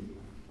seated.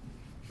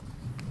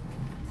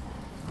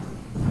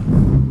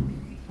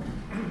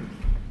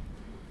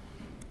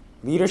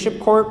 Leadership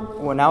Corps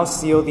will now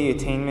seal the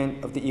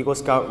attainment of the Eagle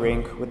Scout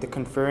rank with the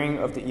conferring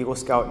of the Eagle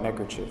Scout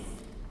neckerchief.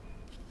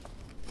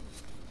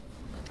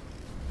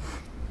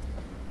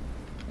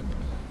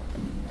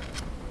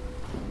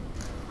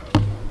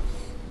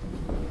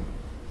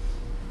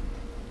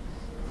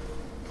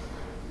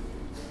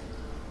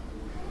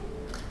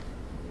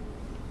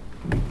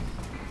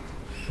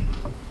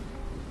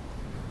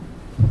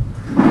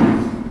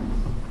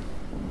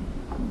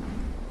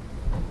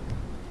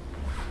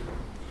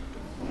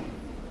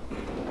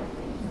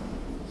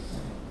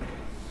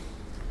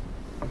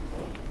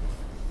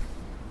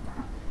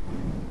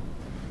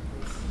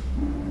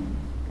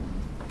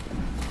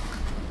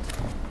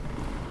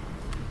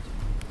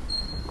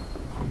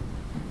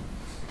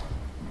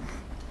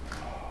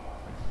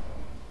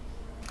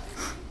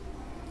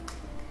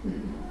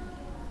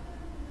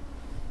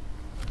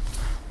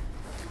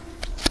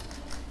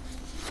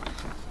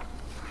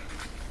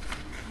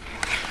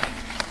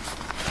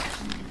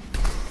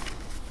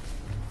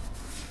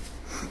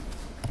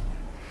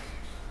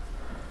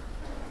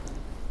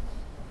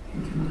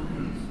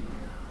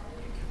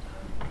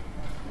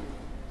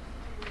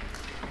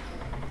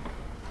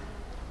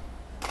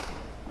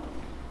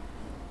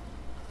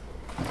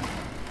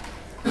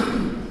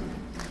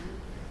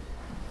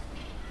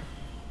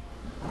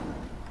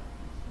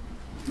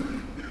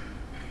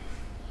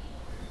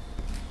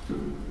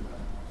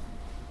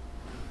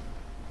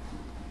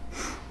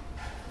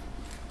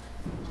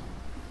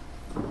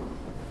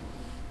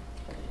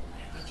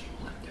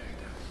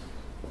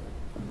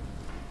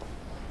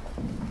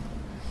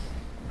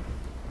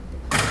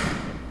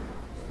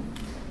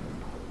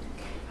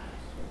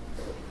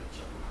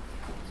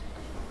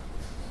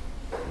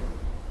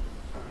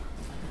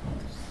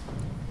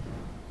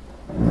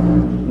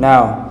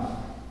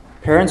 Now,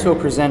 parents will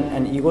present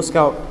an Eagle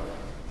Scout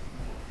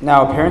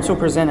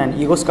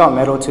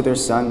medal to their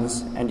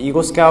sons, and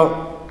Eagle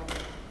Scout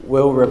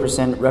will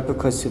represent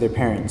replicas to their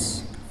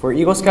parents. For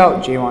Eagle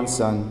Scout Jaewon's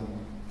son,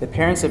 the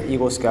parents of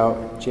Eagle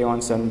Scout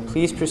Jaewon's son,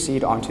 please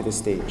proceed onto the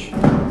stage.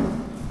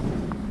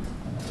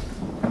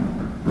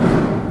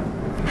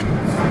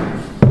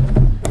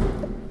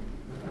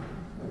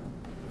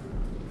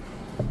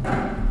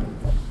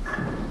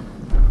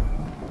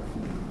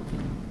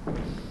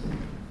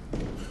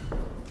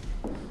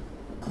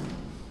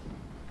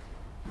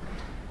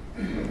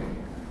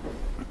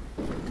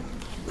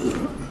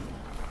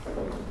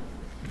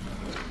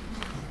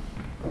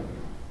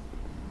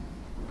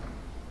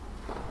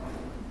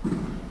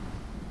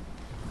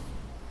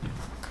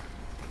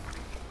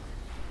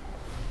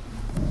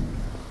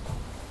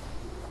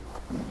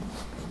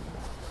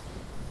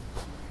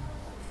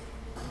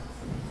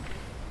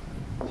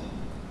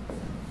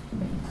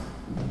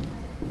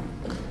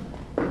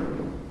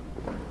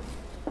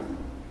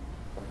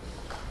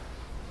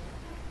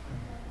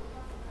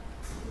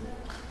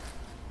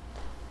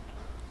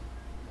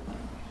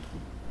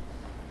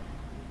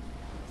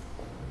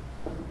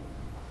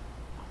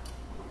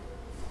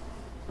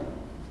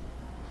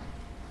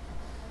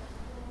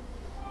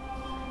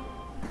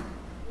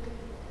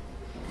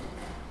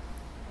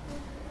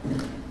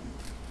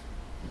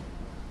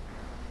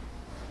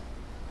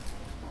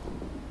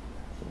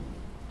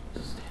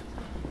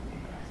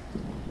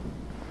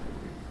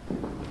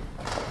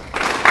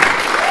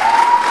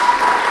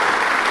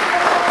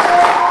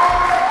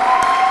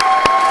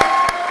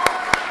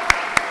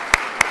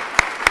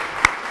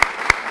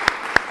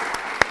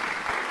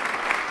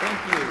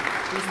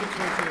 please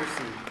return to your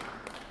seat.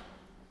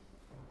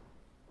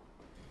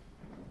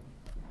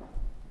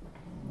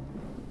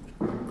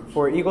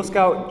 For Eagle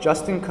Scout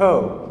Justin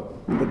Coe,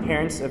 the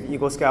parents of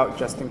Eagle Scout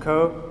Justin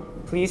Coe,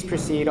 please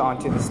proceed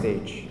onto the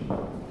stage.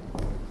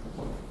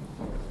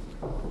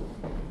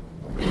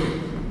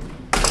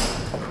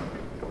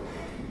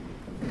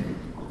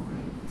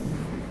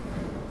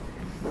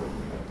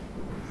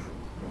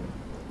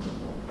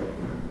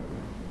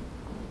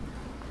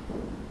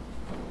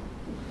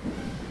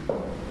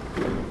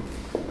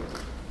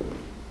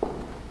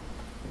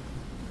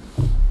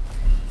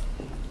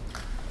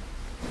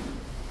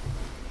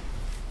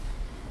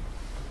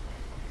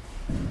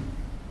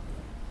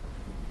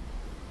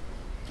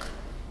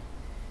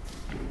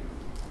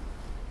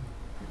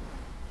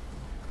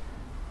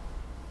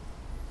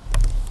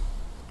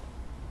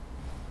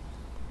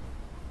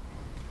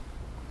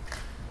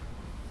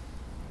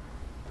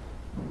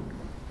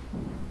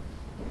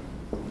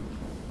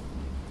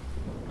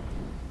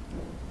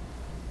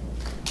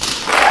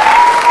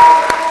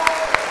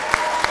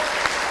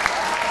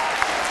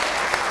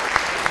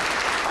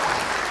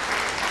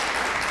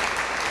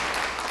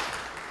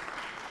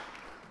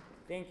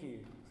 Thank you.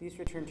 Please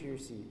return to your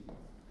seat.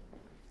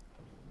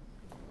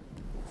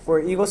 For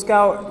Eagle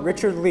Scout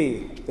Richard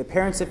Lee, the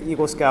parents of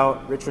Eagle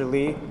Scout Richard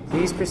Lee,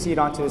 please proceed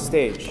onto the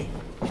stage.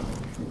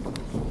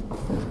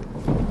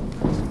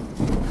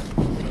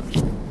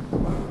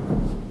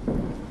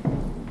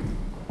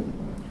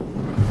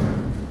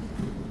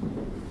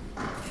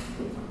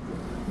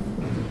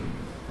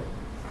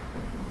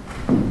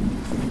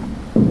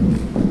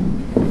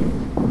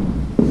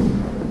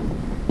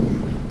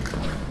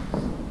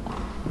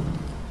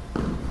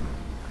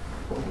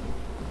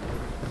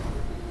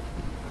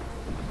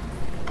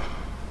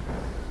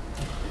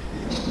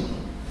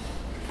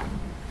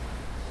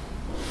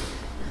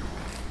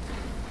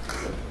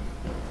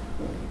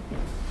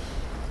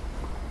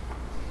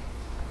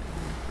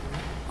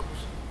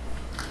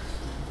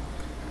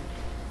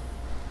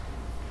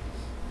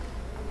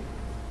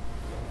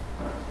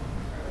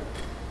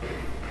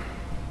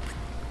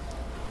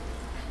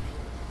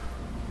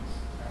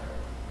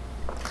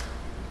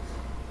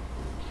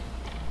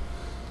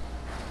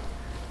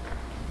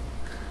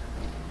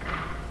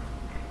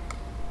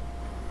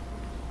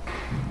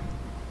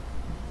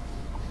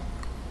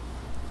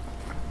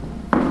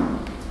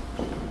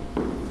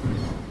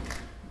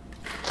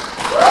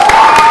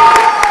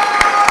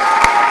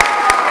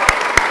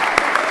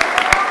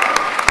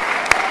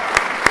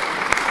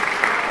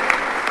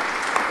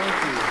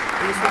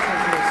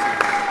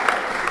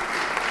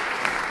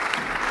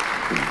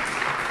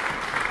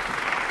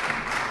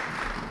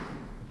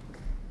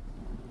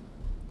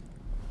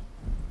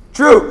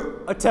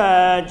 Troop,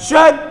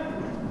 attention!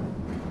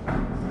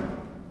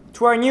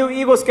 To our new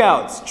Eagle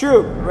Scouts.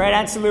 Troop, right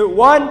hand salute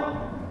 1.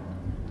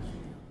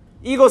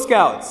 Eagle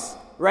Scouts,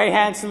 right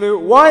hand salute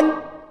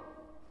 1.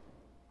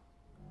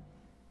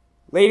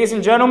 Ladies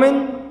and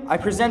gentlemen, I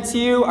present to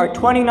you our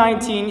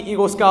 2019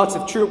 Eagle Scouts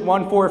of Troop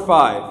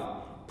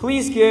 145.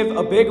 Please give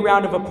a big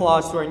round of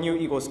applause to our new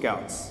Eagle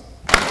Scouts.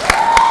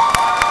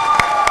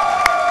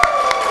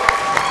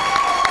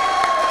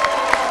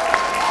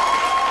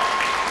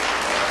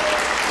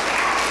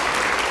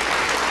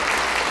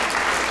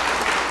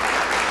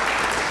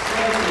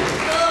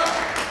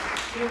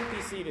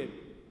 Be seated.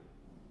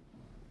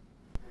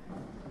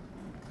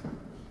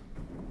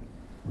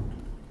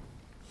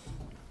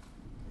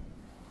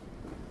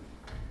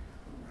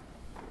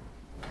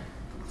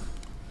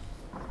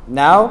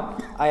 Now,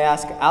 I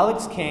ask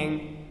Alex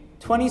King,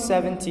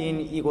 2017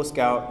 Eagle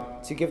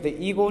Scout, to give the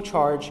Eagle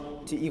Charge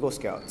to Eagle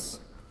Scouts.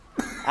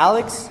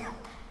 Alex,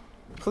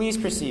 please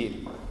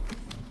proceed.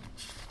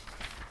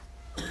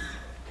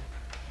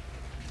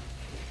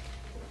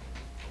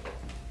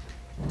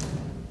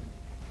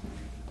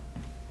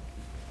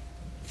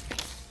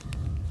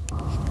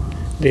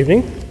 Good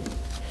evening.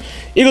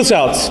 Eagle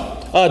Scouts,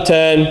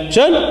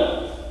 attention!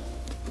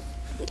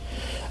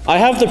 I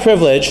have the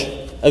privilege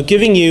of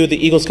giving you the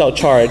Eagle Scout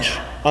charge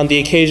on the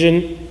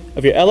occasion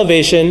of your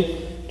elevation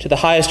to the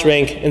highest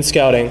rank in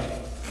scouting.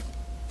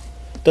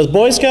 The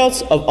Boy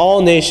Scouts of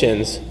all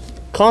nations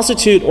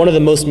constitute one of the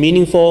most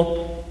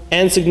meaningful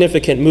and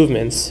significant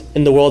movements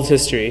in the world's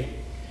history,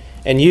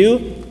 and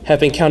you have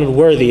been counted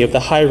worthy of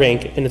the high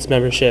rank in its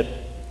membership.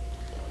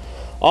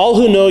 All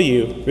who know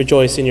you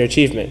rejoice in your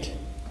achievement.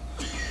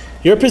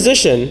 Your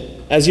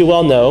position, as you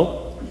well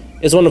know,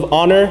 is one of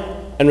honor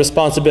and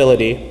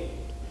responsibility.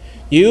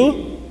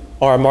 You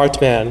are a marked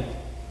man.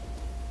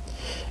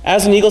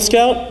 As an Eagle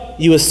Scout,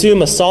 you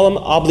assume a solemn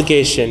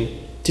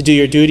obligation to do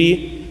your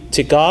duty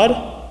to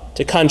God,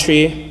 to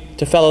country,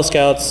 to fellow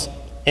Scouts,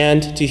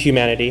 and to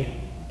humanity.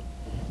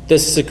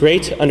 This is a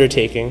great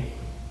undertaking.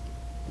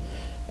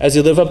 As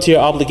you live up to your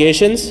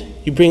obligations,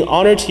 you bring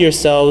honor to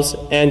yourselves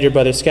and your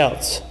brother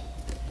Scouts.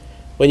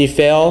 When you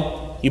fail,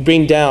 you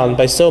bring down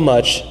by so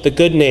much the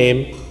good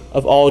name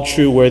of all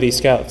true worthy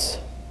Scouts.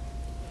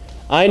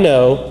 I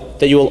know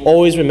that you will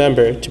always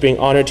remember to bring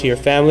honor to your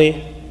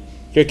family,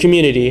 your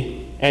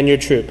community, and your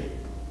troop.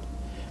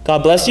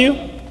 God bless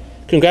you.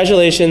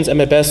 Congratulations and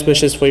my best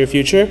wishes for your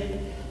future.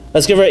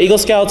 Let's give our Eagle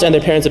Scouts and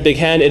their parents a big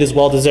hand. It is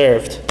well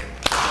deserved.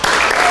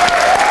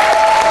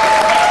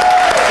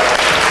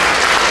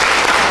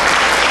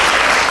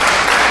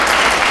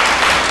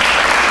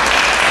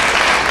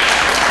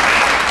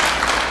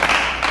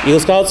 Eagle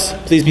Scouts,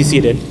 please be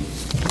seated.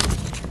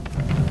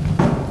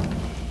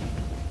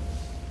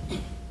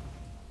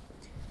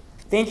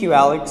 Thank you,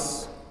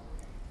 Alex.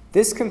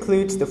 This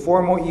concludes the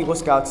formal Eagle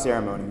Scout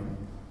ceremony.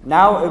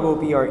 Now it will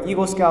be our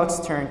Eagle Scouts'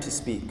 turn to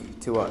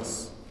speak to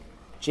us.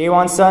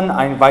 Jaewon-sun,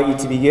 I invite you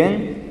to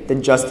begin,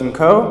 then Justin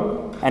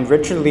Ko and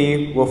Richard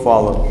Lee will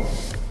follow.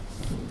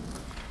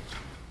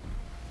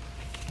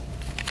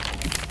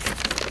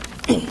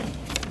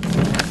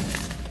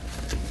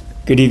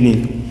 Good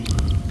evening.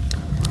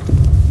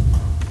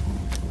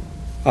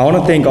 I want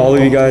to thank all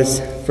of you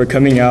guys for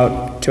coming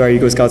out to our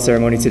Eagle Scout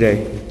ceremony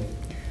today.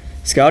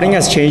 Scouting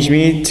has changed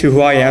me to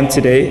who I am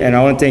today, and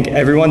I want to thank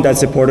everyone that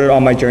supported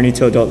on my journey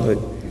to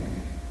adulthood,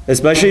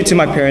 especially to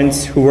my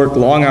parents who worked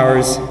long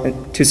hours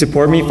to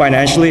support me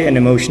financially and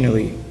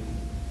emotionally.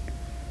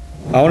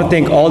 I want to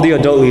thank all the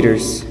adult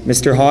leaders,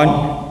 Mr.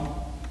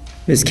 Han,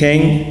 Ms.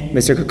 King,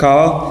 Mr.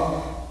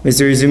 Kakawa,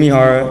 Mr.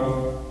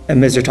 Izumihara,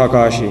 and Mr.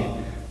 Takahashi,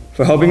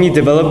 for helping me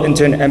develop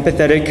into an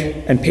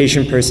empathetic and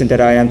patient person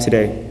that I am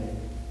today.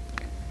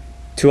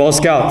 To all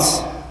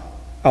Scouts,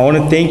 I want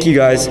to thank you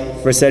guys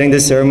for setting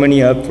this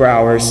ceremony up for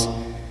hours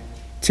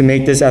to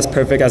make this as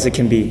perfect as it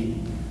can be.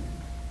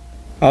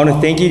 I want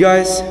to thank you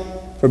guys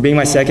for being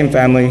my second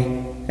family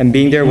and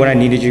being there when I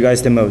needed you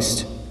guys the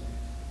most.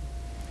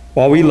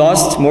 While we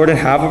lost more than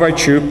half of our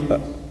troop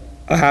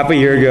a half a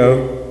year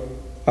ago,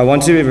 I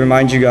want to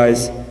remind you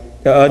guys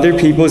that other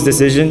people's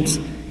decisions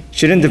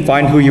shouldn't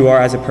define who you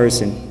are as a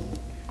person.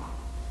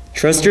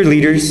 Trust your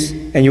leaders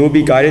and you will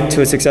be guided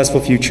to a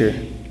successful future.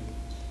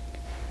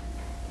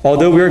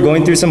 Although we are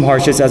going through some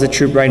hardships as a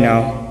troop right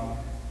now,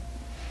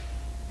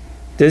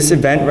 this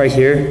event right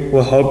here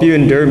will help you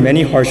endure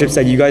many hardships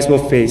that you guys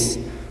will face,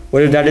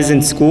 whether that is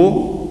in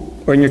school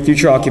or in your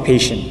future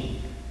occupation.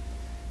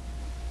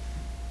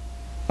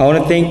 I want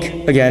to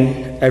thank,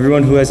 again,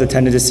 everyone who has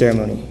attended this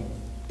ceremony.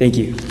 Thank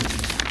you.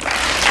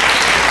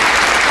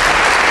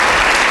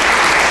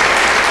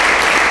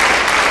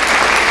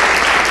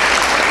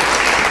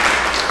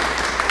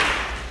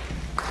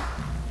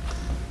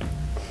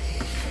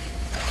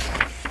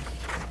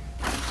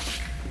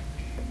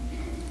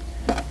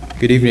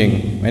 Good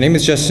evening. My name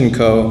is Justin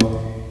Ko,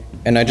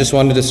 and I just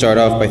wanted to start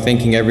off by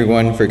thanking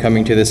everyone for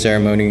coming to this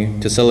ceremony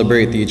to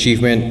celebrate the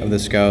achievement of the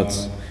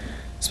Scouts.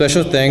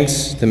 Special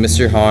thanks to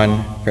Mr.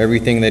 Han for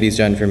everything that he's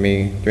done for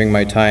me during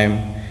my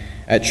time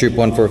at Troop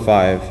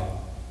 145,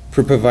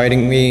 for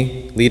providing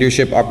me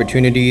leadership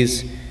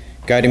opportunities,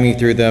 guiding me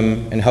through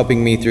them, and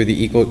helping me through the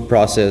Eagle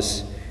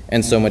process,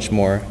 and so much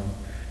more.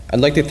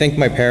 I'd like to thank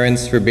my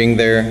parents for being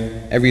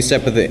there every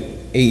step of the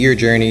 8-year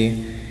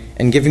journey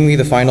and giving me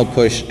the final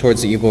push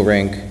towards the Eagle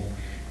rank.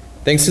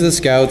 Thanks to the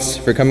Scouts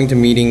for coming to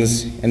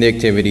meetings and the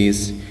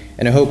activities,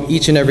 and I hope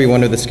each and every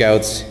one of the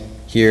Scouts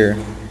here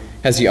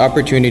has the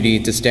opportunity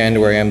to stand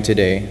where I am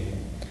today.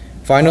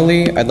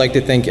 Finally, I'd like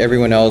to thank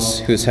everyone else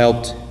who's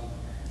helped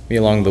me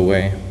along the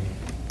way.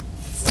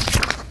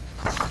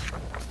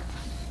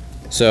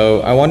 So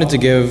I wanted to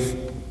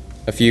give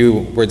a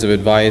few words of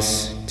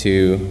advice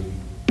to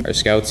our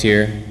Scouts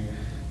here.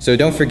 So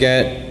don't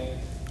forget,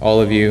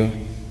 all of you,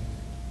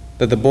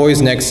 that the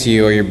boys next to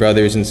you are your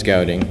brothers in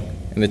Scouting,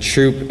 and the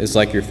troop is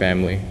like your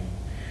family.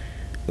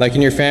 Like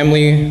in your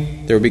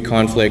family, there will be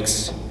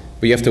conflicts,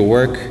 but you have to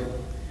work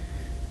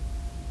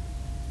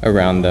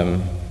around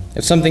them.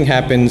 If something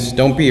happens,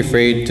 don't be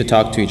afraid to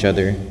talk to each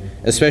other,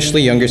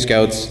 especially younger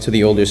Scouts to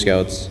the older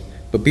Scouts,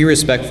 but be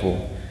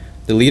respectful.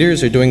 The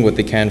leaders are doing what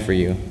they can for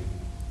you.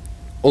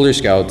 Older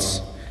Scouts,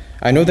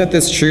 I know that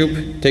this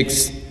troop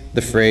takes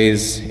the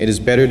phrase, "It is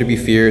better to be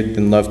feared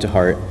than loved," to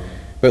heart,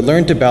 but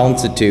learn to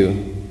balance the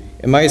two.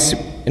 In my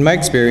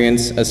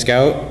experience, a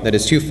Scout that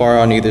is too far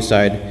on either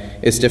side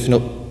is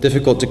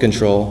difficult to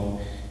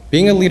control.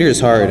 Being a leader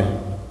is hard,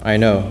 I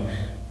know,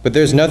 but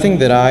there's nothing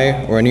that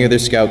I or any other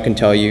Scout can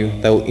tell you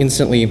that will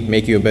instantly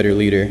make you a better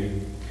leader.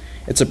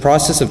 It's a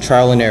process of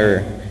trial and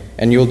error,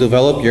 and you'll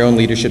develop your own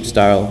leadership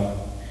style.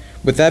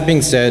 With that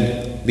being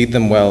said, lead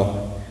them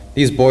well.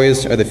 These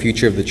boys are the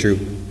future of the troop.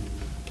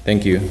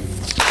 Thank you.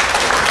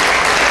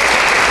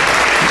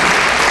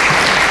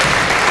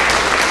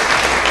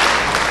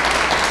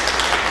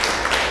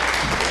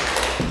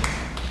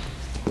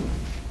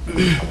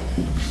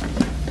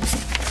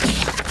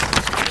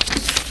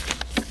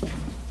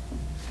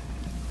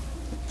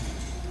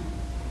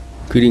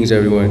 Greetings,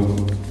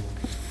 everyone.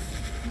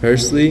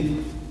 Firstly,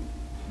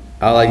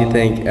 I'd like to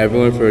thank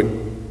everyone for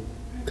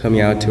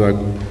coming out to our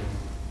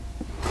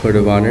Court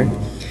of Honor.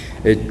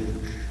 It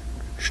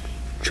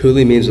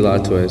truly means a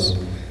lot to us.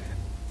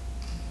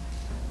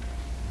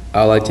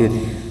 I'd like to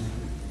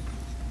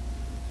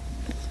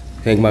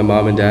thank my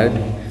mom and dad,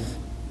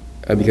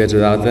 because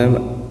without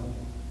them,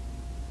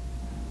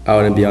 I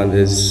wouldn't be on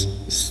this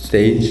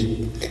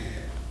stage.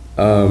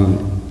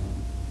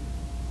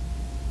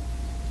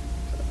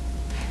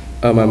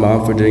 my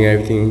mom for doing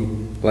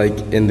everything, like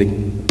in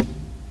the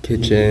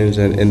kitchens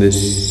and in the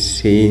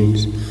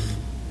scenes,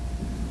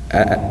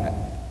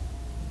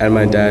 and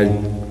my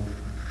dad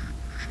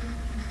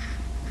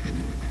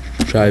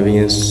driving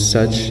and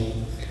such.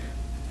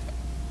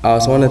 I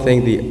also want to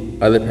thank the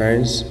other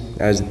parents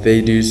as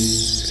they do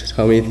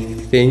so many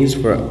things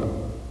for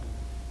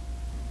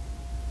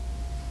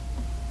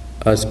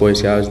us Boy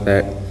Scouts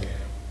that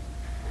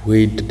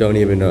we don't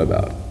even know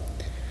about.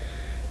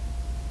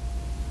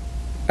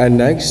 And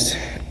next,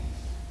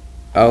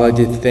 I would like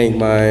to thank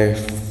my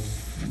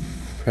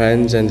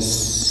friends and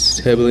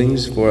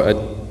siblings for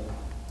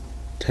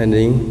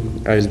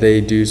attending, as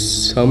they do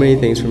so many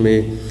things for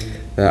me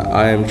that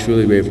I am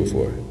truly grateful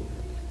for.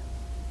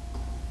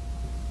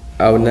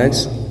 I would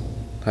next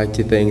like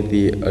to thank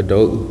the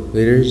adult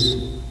leaders,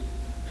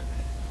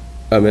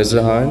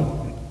 Mr.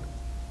 Han,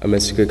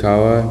 Mr.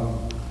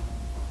 Kakawa,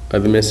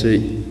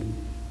 Mr.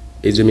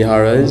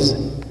 Izumiharas,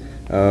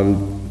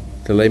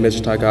 the late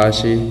Mr.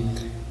 Takahashi,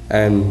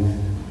 and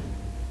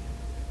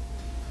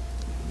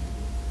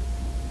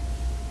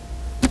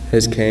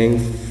his king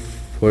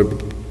for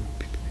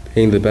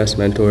being the best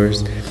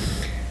mentors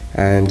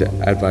and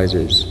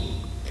advisors.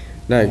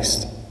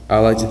 Next, I'd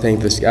like to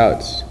thank the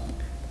Scouts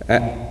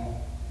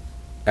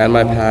and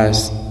my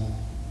past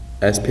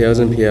SPOs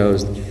and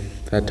POs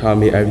that taught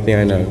me everything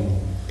I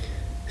know.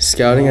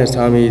 Scouting has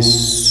taught me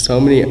so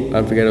many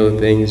unforgettable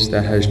things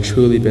that has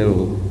truly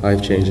been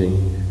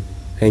life-changing.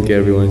 Thank you,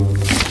 everyone.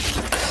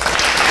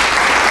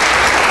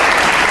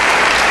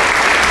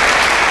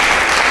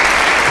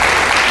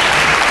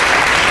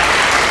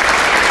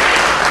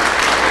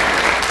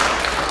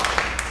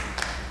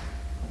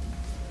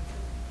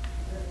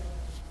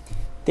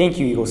 Thank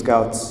you, Eagle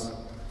Scouts.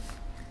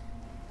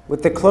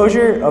 With the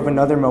closure of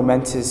another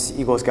momentous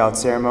Eagle Scout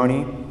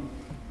ceremony,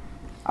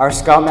 our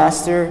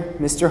Scoutmaster,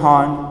 Mr.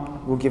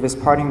 Han, will give his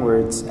parting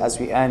words as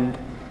we end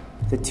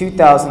the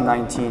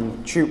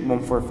 2019 Troop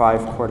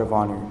 145 Court of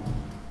Honor.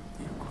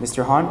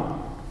 Mr. Han?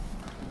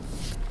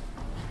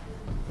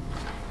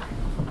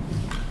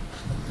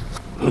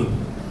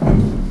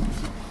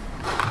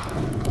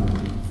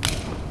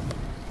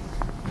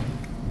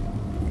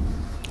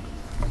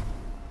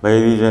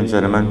 Ladies and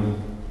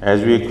gentlemen,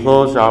 as we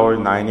close our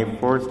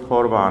 94th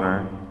Court of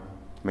Honor,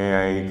 may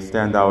I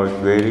extend our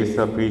greatest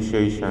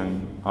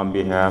appreciation on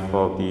behalf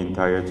of the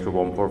entire Troop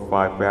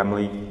 145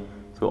 family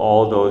to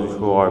all those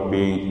who are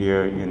being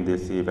here in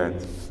this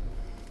event.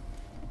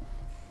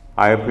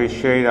 I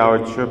appreciate our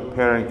Troop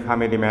Parent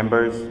Committee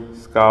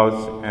members,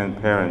 Scouts,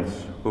 and parents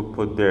who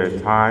put their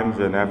times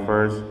and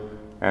efforts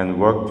and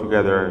work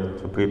together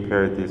to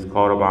prepare this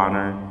Court of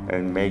Honor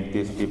and make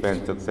this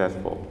event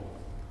successful.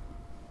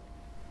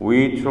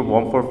 We, Troop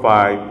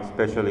 145,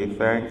 especially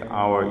thank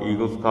our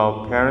Eagle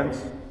Scout parents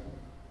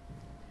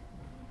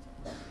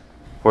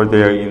for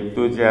their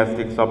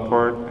enthusiastic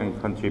support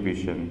and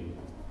contribution.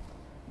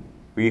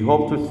 We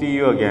hope to see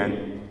you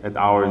again at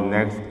our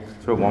next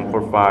Troop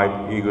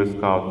 145 Eagle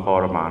Scout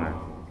Court of Honor.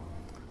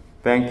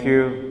 Thank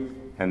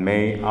you, and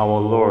may our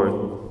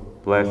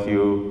Lord bless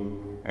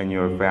you and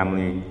your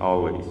family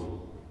always.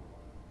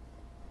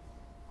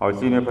 Our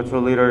Senior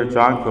Patrol Leader,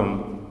 John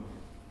Kum,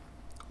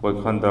 will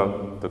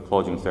conduct the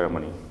closing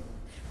ceremony.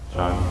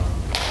 John.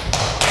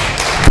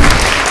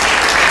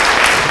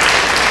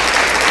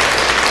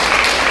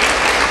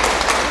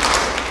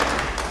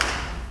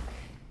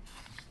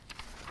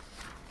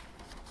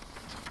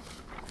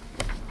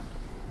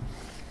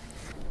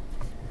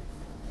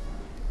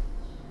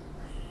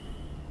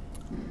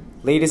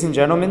 Ladies and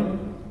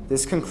gentlemen,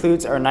 this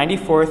concludes our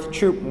 94th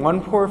Troop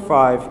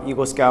 145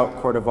 Eagle Scout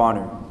Court of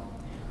Honor.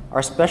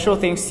 Our special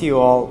thanks to you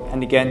all,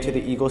 and again to the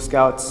Eagle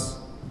Scouts,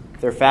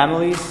 their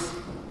families,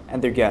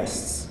 and their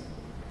guests.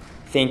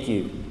 Thank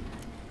you.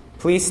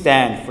 Please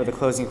stand for the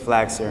closing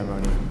flag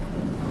ceremony.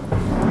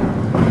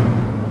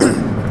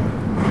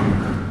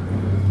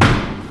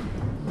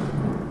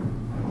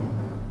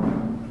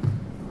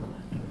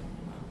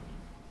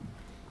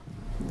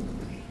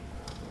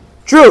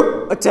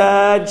 Troop,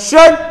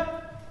 attention!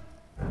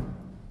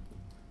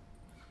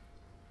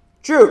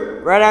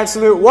 Troop, right hand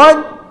salute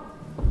 1.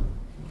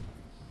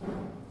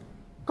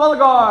 Color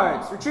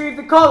guards, retrieve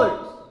the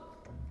colors.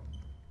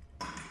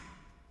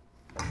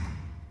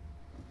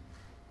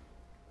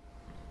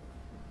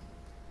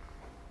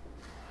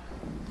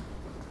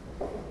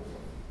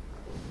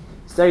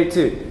 Study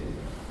 2.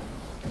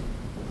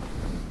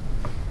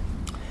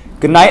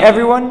 Good night,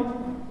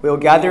 everyone. We will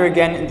gather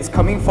again in this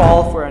coming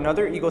fall for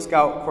another Eagle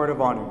Scout Court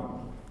of Honor.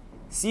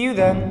 See you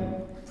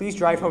then. Please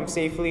drive home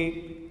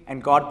safely,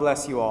 and God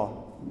bless you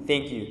all.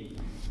 Thank you.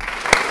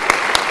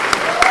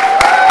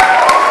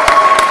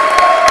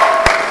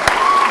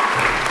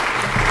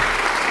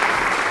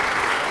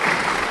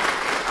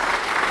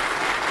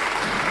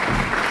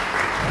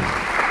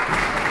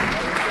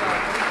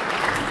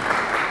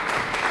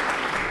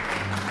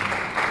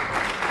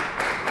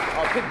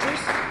 Pictures,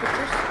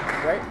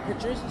 right?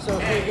 Pictures. So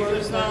who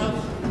was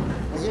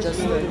this is just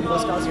the Eagle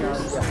Scouts here.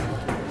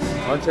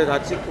 Yeah. 전체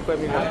다 찍고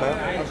패밀리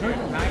할까요?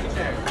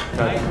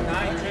 자,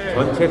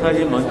 전체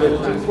사진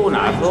먼저 찍고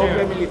나서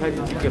패밀리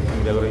사진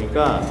찍겠습니다.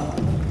 그러니까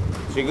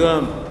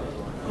지금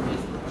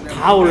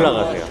다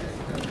올라가세요.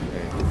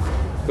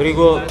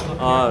 그리고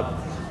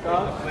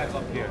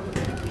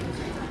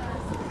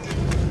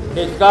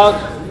Okay,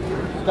 Scouts,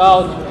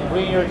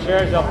 bring your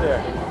chairs up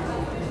there.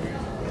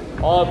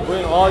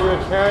 Bring all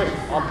your chairs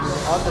up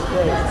on the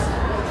stage.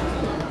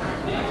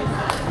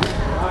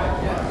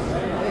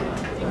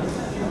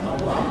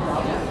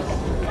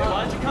 Hey,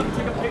 why don't you come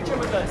take a picture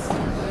with us?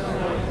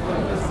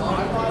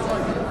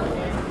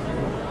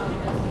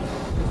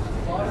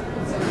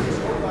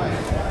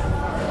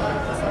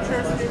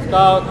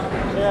 Scouts,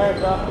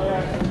 chairs up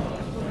there.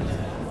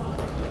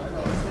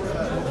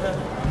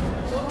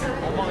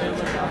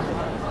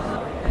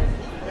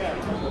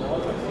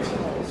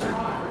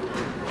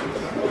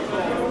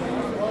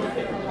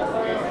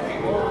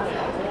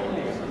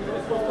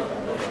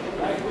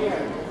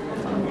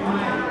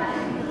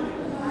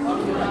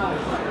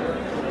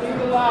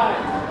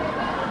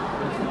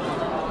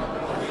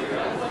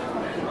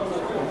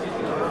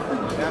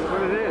 That's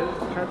what it is.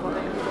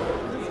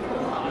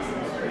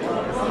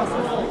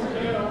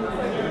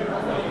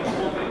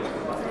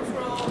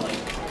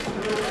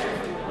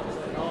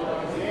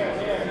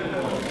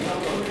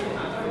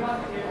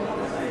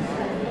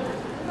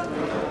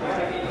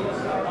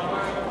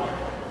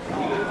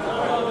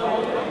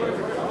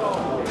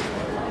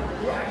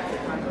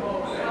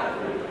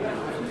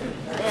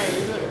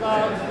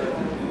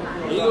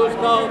 Eagle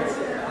Scouts.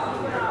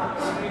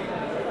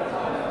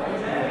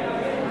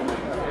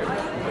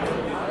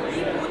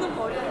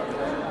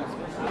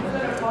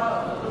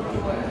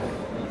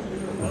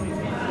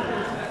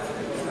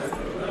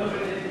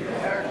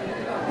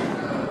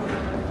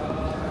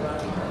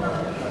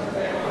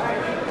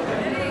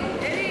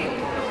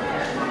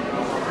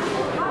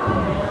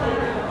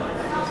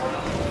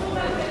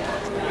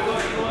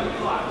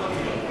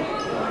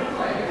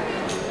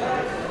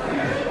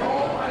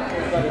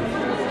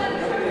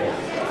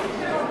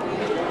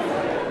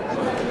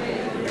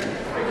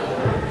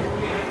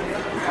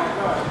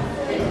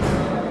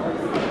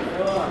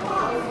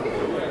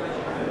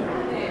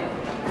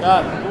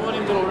 자,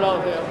 부모님들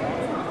올라오세요.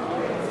 부모님들.